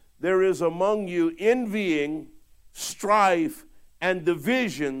whereas there is among you envying, strife, and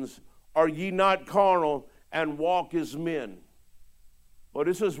divisions, are ye not carnal, and walk as men. Well,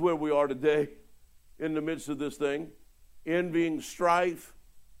 this is where we are today, in the midst of this thing. Envying, strife.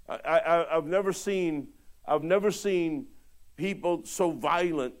 I've never seen people so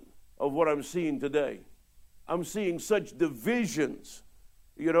violent of what I'm seeing today. I'm seeing such divisions,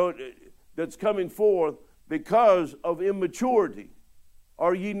 that's coming forth because of immaturity.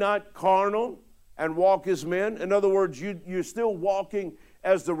 Are ye not carnal and walk as men? In other words, you're still walking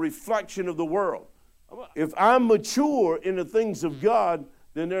as the reflection of the world. If I'm mature in the things of God,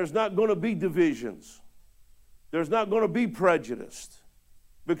 then there's not going to be divisions. There's not going to be prejudice,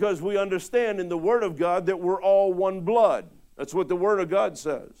 because we understand in the Word of God that we're all one blood. That's what the Word of God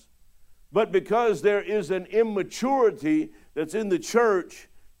says. But because there is an immaturity that's in the church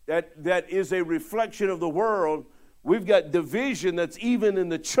that is a reflection of the world, we've got division that's even in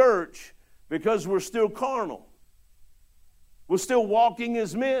the church because we're still carnal. We're still walking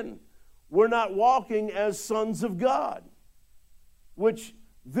as men. We're not walking as sons of God, which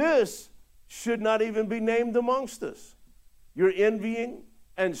this should not even be named amongst us. You're envying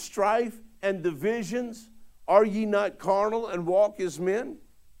and strife and divisions. Are ye not carnal and walk as men?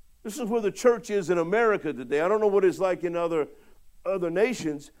 This is where the church is in America today. I don't know what it's like in other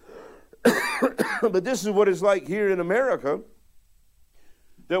nations, but this is what it's like here in America,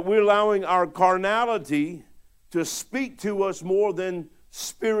 that we're allowing our carnality to speak to us more than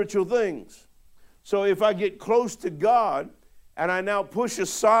spiritual things. So if I get close to God and I now push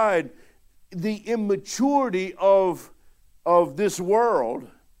aside the immaturity of this world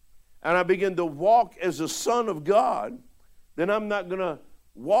and I begin to walk as a son of God, then I'm not going to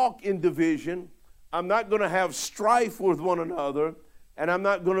walk in division. I'm not going to have strife with one another, and I'm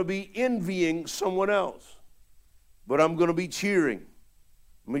not going to be envying someone else. But I'm going to be cheering.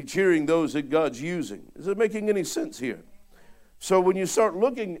 I'm going to be cheering those that God's using. Is it making any sense here? So when you start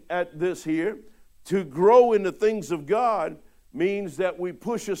looking at this here, to grow in the things of God means that we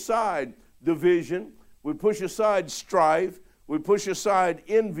push aside division, we push aside strife, we push aside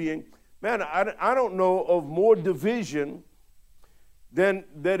envying. Man, I don't know of more division than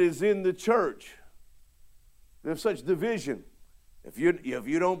that is in the church. There's such division. If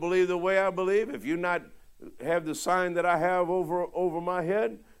you don't believe the way I believe, if you not have the sign that I have over my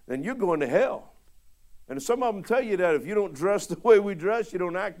head, then you're going to hell. And some of them tell you that if you don't dress the way we dress, you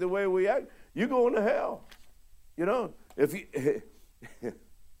don't act the way we act, you're going to hell. If you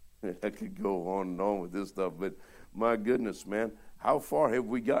I could go on and on with this stuff, but my goodness, man, how far have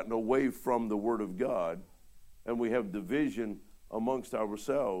we gotten away from the Word of God, and we have division amongst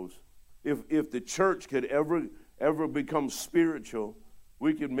ourselves? If the church could ever become spiritual,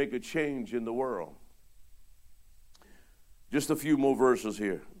 we could make a change in the world. Just a few more verses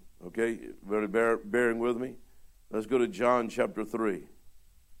here, okay? Bearing with me? Let's go to John chapter 3.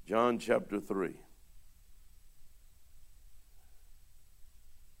 John chapter 3.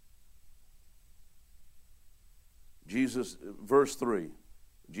 Jesus, verse 3.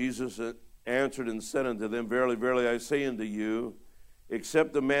 Jesus answered and said unto them, Verily, verily, I say unto you,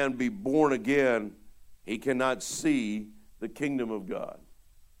 except a man be born again, he cannot see the kingdom of God.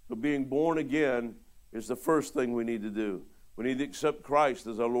 So being born again is the first thing we need to do. We need to accept Christ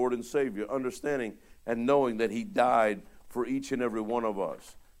as our Lord and Savior, understanding and knowing that He died for each and every one of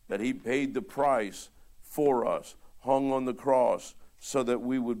us, that He paid the price for us, hung on the cross so that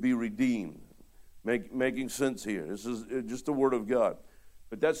we would be redeemed. Making sense here. This is just the Word of God.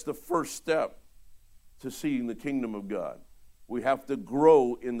 But that's the first step to seeing the kingdom of God. We have to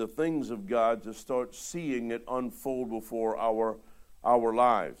grow in the things of God to start seeing it unfold before our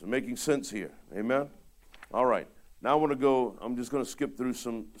lives. Making sense here. Amen? All right. Now I want to go, I'm just going to skip through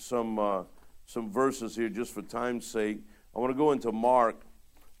some verses here just for time's sake. I want to go into Mark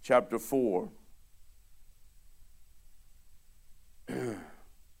chapter 4.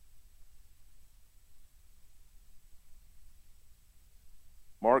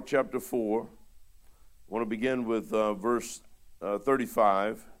 Mark chapter 4. I want to begin with verse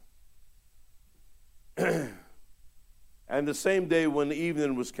 35. And the same day when the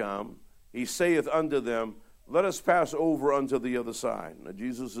evening was come, he saith unto them, Let us pass over unto the other side. Now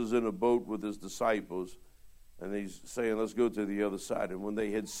Jesus is in a boat with his disciples, and he's saying, let's go to the other side. And when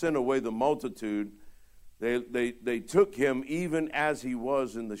they had sent away the multitude, They took him even as he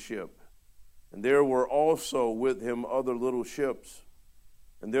was in the ship. And there were also with him other little ships.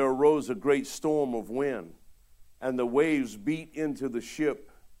 And there arose a great storm of wind, and the waves beat into the ship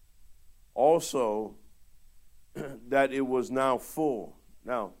also, that it was now full.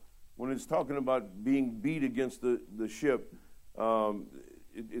 Now, when it's talking about being beat against the ship,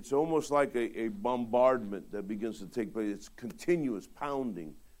 it's almost like a bombardment that begins to take place. It's continuous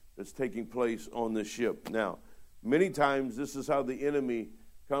pounding that's taking place on the ship. Now, many times this is how the enemy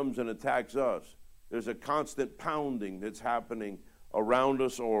comes and attacks us. There's a constant pounding that's happening around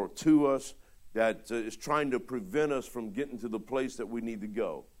us or to us that is trying to prevent us from getting to the place that we need to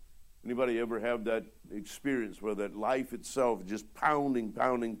go. Anybody ever have that experience where that life itself is just pounding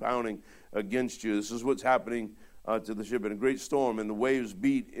against you? This is what's happening to the ship. In a great storm, and the waves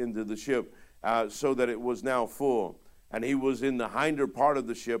beat into the ship so that it was now full. And he was in the hinder part of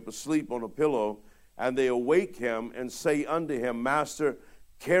the ship, asleep on a pillow. And they awake him and say unto him, Master,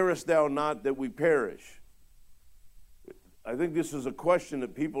 carest thou not that we perish? I think this is a question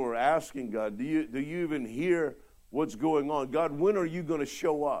that people are asking God. Do you even hear what's going on? God, when are you going to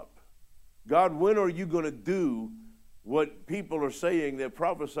show up? God, when are you going to do what people are saying, they're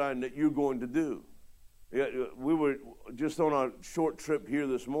prophesying that you're going to do? We were just on a short trip here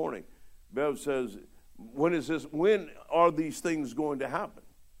this morning. Bev says, when are these things going to happen?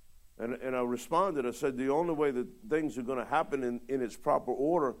 And I responded, I said, the only way that things are going to happen in its proper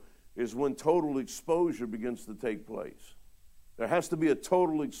order is when total exposure begins to take place. There has to be a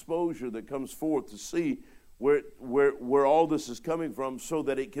total exposure that comes forth to see where all this is coming from so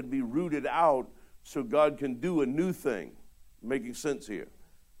that it can be rooted out so God can do a new thing. Making sense here.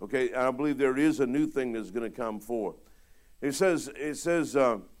 Okay, and I believe there is a new thing that's going to come forth. It says,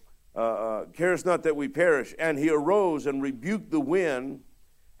 carest not that we perish. And he arose and rebuked the wind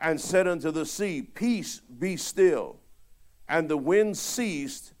and said unto the sea, Peace, be still. And the wind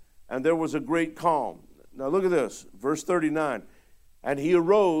ceased, and there was a great calm. Now look at this, verse 39. And he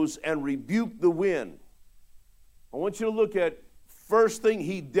arose and rebuked the wind. I want you to look at, first thing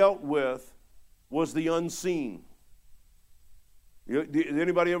he dealt with was the unseen. Did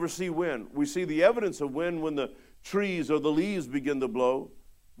anybody ever see wind? We see the evidence of wind when the trees or the leaves begin to blow,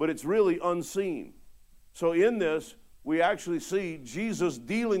 but it's really unseen. So in this, we actually see Jesus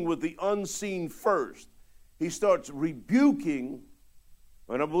dealing with the unseen first. He starts rebuking,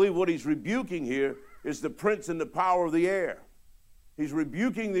 and I believe what he's rebuking here is the prince and the power of the air. He's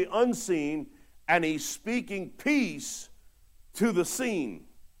rebuking the unseen, and he's speaking peace to the seen.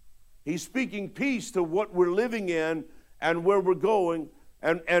 He's speaking peace to what we're living in and where we're going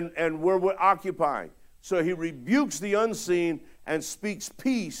and where we're occupying. So he rebukes the unseen and speaks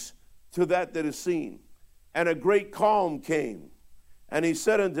peace to that is seen. And a great calm came. And he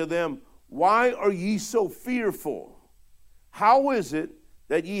said unto them, Why are ye so fearful? How is it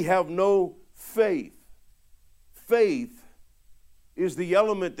that ye have no faith? Faith is the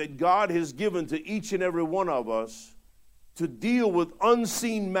element that God has given to each and every one of us to deal with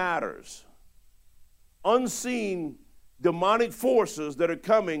unseen matters, unseen demonic forces that are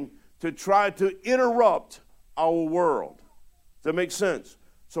coming to try to interrupt our world. Does that make sense?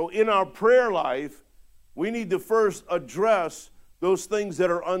 So in our prayer life, we need to first address those things that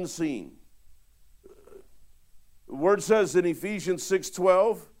are unseen. The word says in Ephesians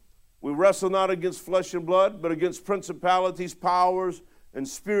 6:12, we wrestle not against flesh and blood, but against principalities, powers, and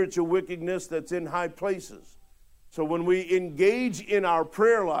spiritual wickedness that's in high places. So when we engage in our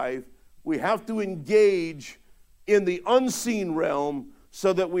prayer life, we have to engage in the unseen realm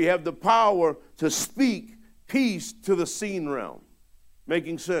so that we have the power to speak peace to the seen realm.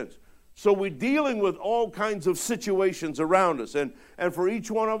 Making sense? So we're dealing with all kinds of situations around us, and for each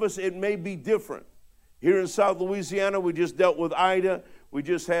one of us, it may be different. Here in South Louisiana, we just dealt with Ida. We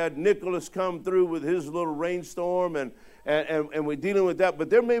just had Nicholas come through with his little rainstorm, and we're dealing with that. But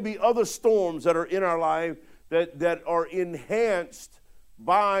there may be other storms that are in our life that are enhanced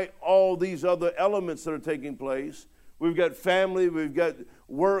by all these other elements that are taking place. We've got family, we've got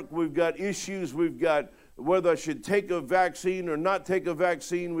work, we've got issues, we've got whether I should take a vaccine or not take a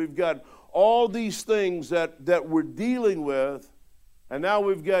vaccine. We've got all these things that we're dealing with, and now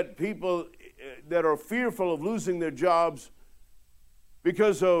we've got people that are fearful of losing their jobs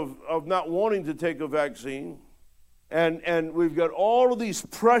because of not wanting to take a vaccine. And we've got all of these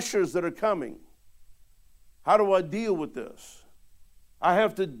pressures that are coming. How do I deal with this? I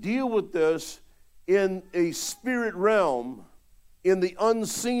have to deal with this in a spirit realm, in the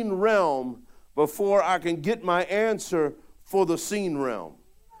unseen realm, before I can get my answer for the seen realm.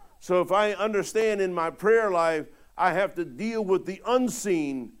 So if I understand in my prayer life, I have to deal with the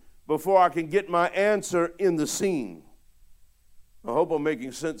unseen before I can get my answer in the scene. I hope I'm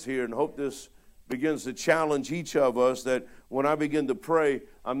making sense here, and hope this begins to challenge each of us, that when I begin to pray,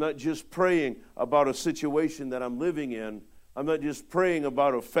 I'm not just praying about a situation that I'm living in. I'm not just praying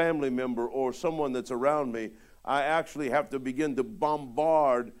about a family member or someone that's around me. I actually have to begin to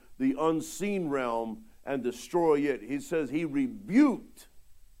bombard the unseen realm and destroy it. He says he rebuked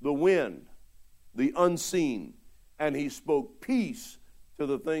the wind, the unseen, and he spoke peace to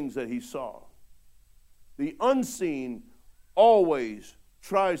the things that he saw. The unseen always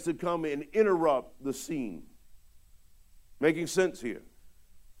tries to come and interrupt the scene. Making sense here?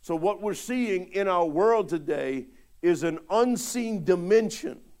 So what we're seeing in our world today is an unseen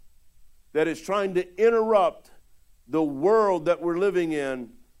dimension that is trying to interrupt the world that we're living in,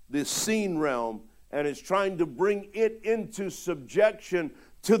 the seen realm, and is trying to bring it into subjection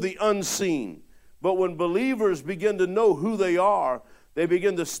to the unseen. But when believers begin to know who they are, they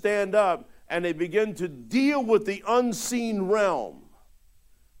begin to stand up and they begin to deal with the unseen realm.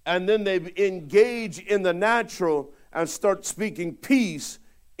 And then they engage in the natural and start speaking peace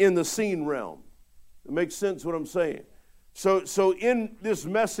in the seen realm. It makes sense what I'm saying. So in this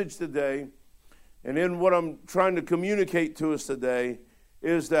message today, and in what I'm trying to communicate to us today,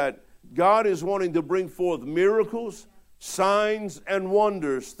 is that God is wanting to bring forth miracles, signs, and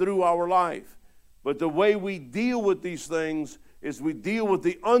wonders through our life. But the way we deal with these things is we deal with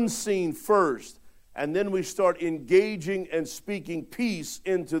the unseen first, and then we start engaging and speaking peace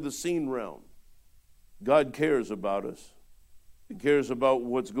into the seen realm. God cares about us. He cares about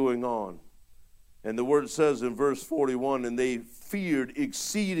what's going on. And the word says in verse 41, and they feared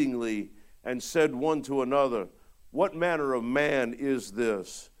exceedingly and said one to another, what manner of man is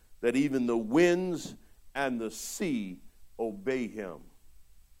this, that even the winds and the sea obey him?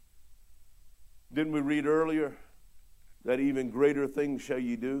 Didn't we read earlier that even greater things shall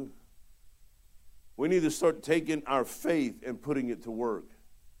you do? We need to start taking our faith and putting it to work.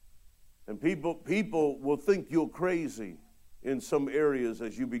 And people will think you're crazy in some areas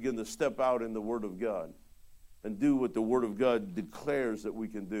as you begin to step out in the Word of God and do what the Word of God declares that we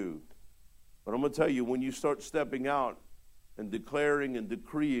can do. But I'm going to tell you, when you start stepping out and declaring and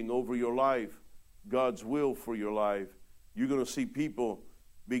decreeing over your life God's will for your life, you're going to see people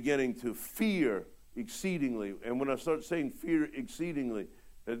beginning to fear exceedingly. And when I start saying fear exceedingly,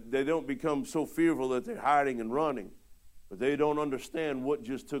 they don't become so fearful that they're hiding and running, but they don't understand what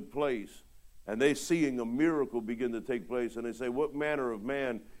just took place. And they're seeing a miracle begin to take place, and they say, what manner of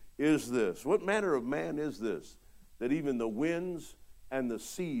man is this? What manner of man is this, that even the winds and the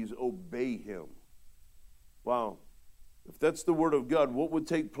seas obey him? Wow. If that's the word of God, what would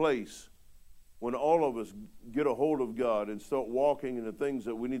take place when all of us get a hold of God and start walking in the things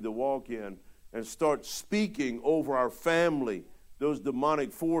that we need to walk in and start speaking over our family, those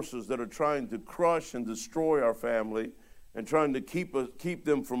demonic forces that are trying to crush and destroy our family and trying to keep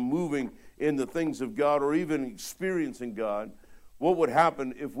them from moving in the things of God or even experiencing God? What would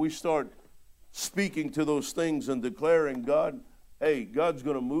happen if we start speaking to those things and declaring, God, hey, God's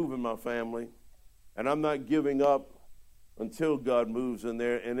going to move in my family, and I'm not giving up until God moves in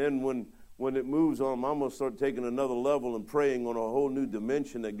there. And then when it moves on them, I'm going to start taking another level and praying on a whole new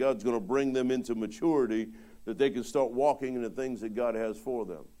dimension that God's going to bring them into maturity, that they can start walking in the things that God has for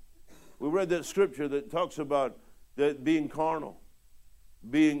them. We read that scripture that talks about that being carnal,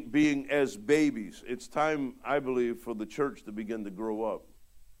 being as babies. It's time, I believe, for the church to begin to grow up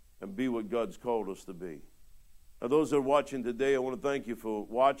and be what God's called us to be. Now, those that are watching today, I want to thank you for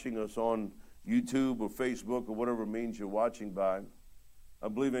watching us on YouTube or Facebook or whatever means you're watching by. I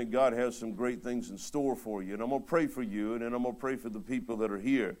believe that God has some great things in store for you, and I'm going to pray for you, and then I'm going to pray for the people that are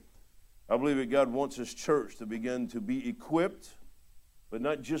here. I believe that God wants His church to begin to be equipped, but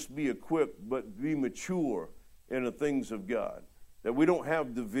not just be equipped, but be mature in the things of God. That we don't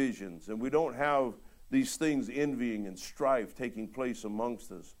have divisions, and we don't have these things, envying and strife taking place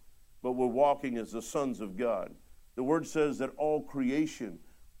amongst us, but we're walking as the sons of God. The Word says that all creation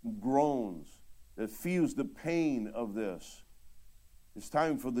groans, that feels the pain of this. It's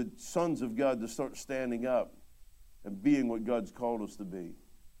time for the sons of God to start standing up and being what God's called us to be.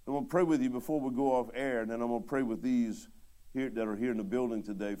 I'm going to pray with you before we go off air, and then I'm going to pray with these here that are here in the building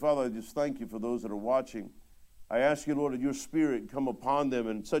today. Father, I just thank you for those that are watching. I ask you, Lord, that your Spirit come upon them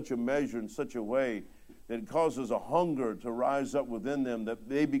in such a measure, in such a way, that it causes a hunger to rise up within them, that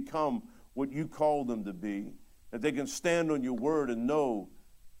they become what you call them to be, that they can stand on your word and know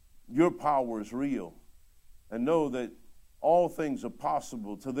your power is real, and know that all things are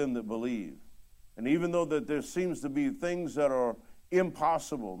possible to them that believe. And even though that there seems to be things that are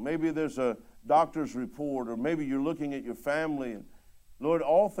impossible, maybe there's a doctor's report, or maybe you're looking at your family and Lord,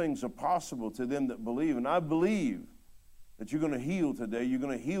 all things are possible to them that believe. And I believe that you're going to heal today. You're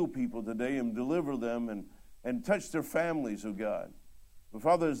going to heal people today and deliver them and touch their families, oh God. But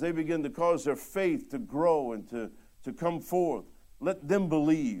Father, as they begin to cause their faith to grow and to come forth, let them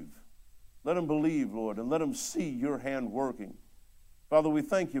believe. Let them believe, Lord, and let them see your hand working. Father, we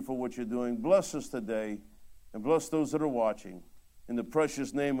thank you for what you're doing. Bless us today and bless those that are watching. In the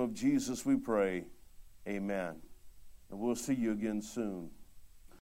precious name of Jesus we pray. Amen. And we'll see you again soon.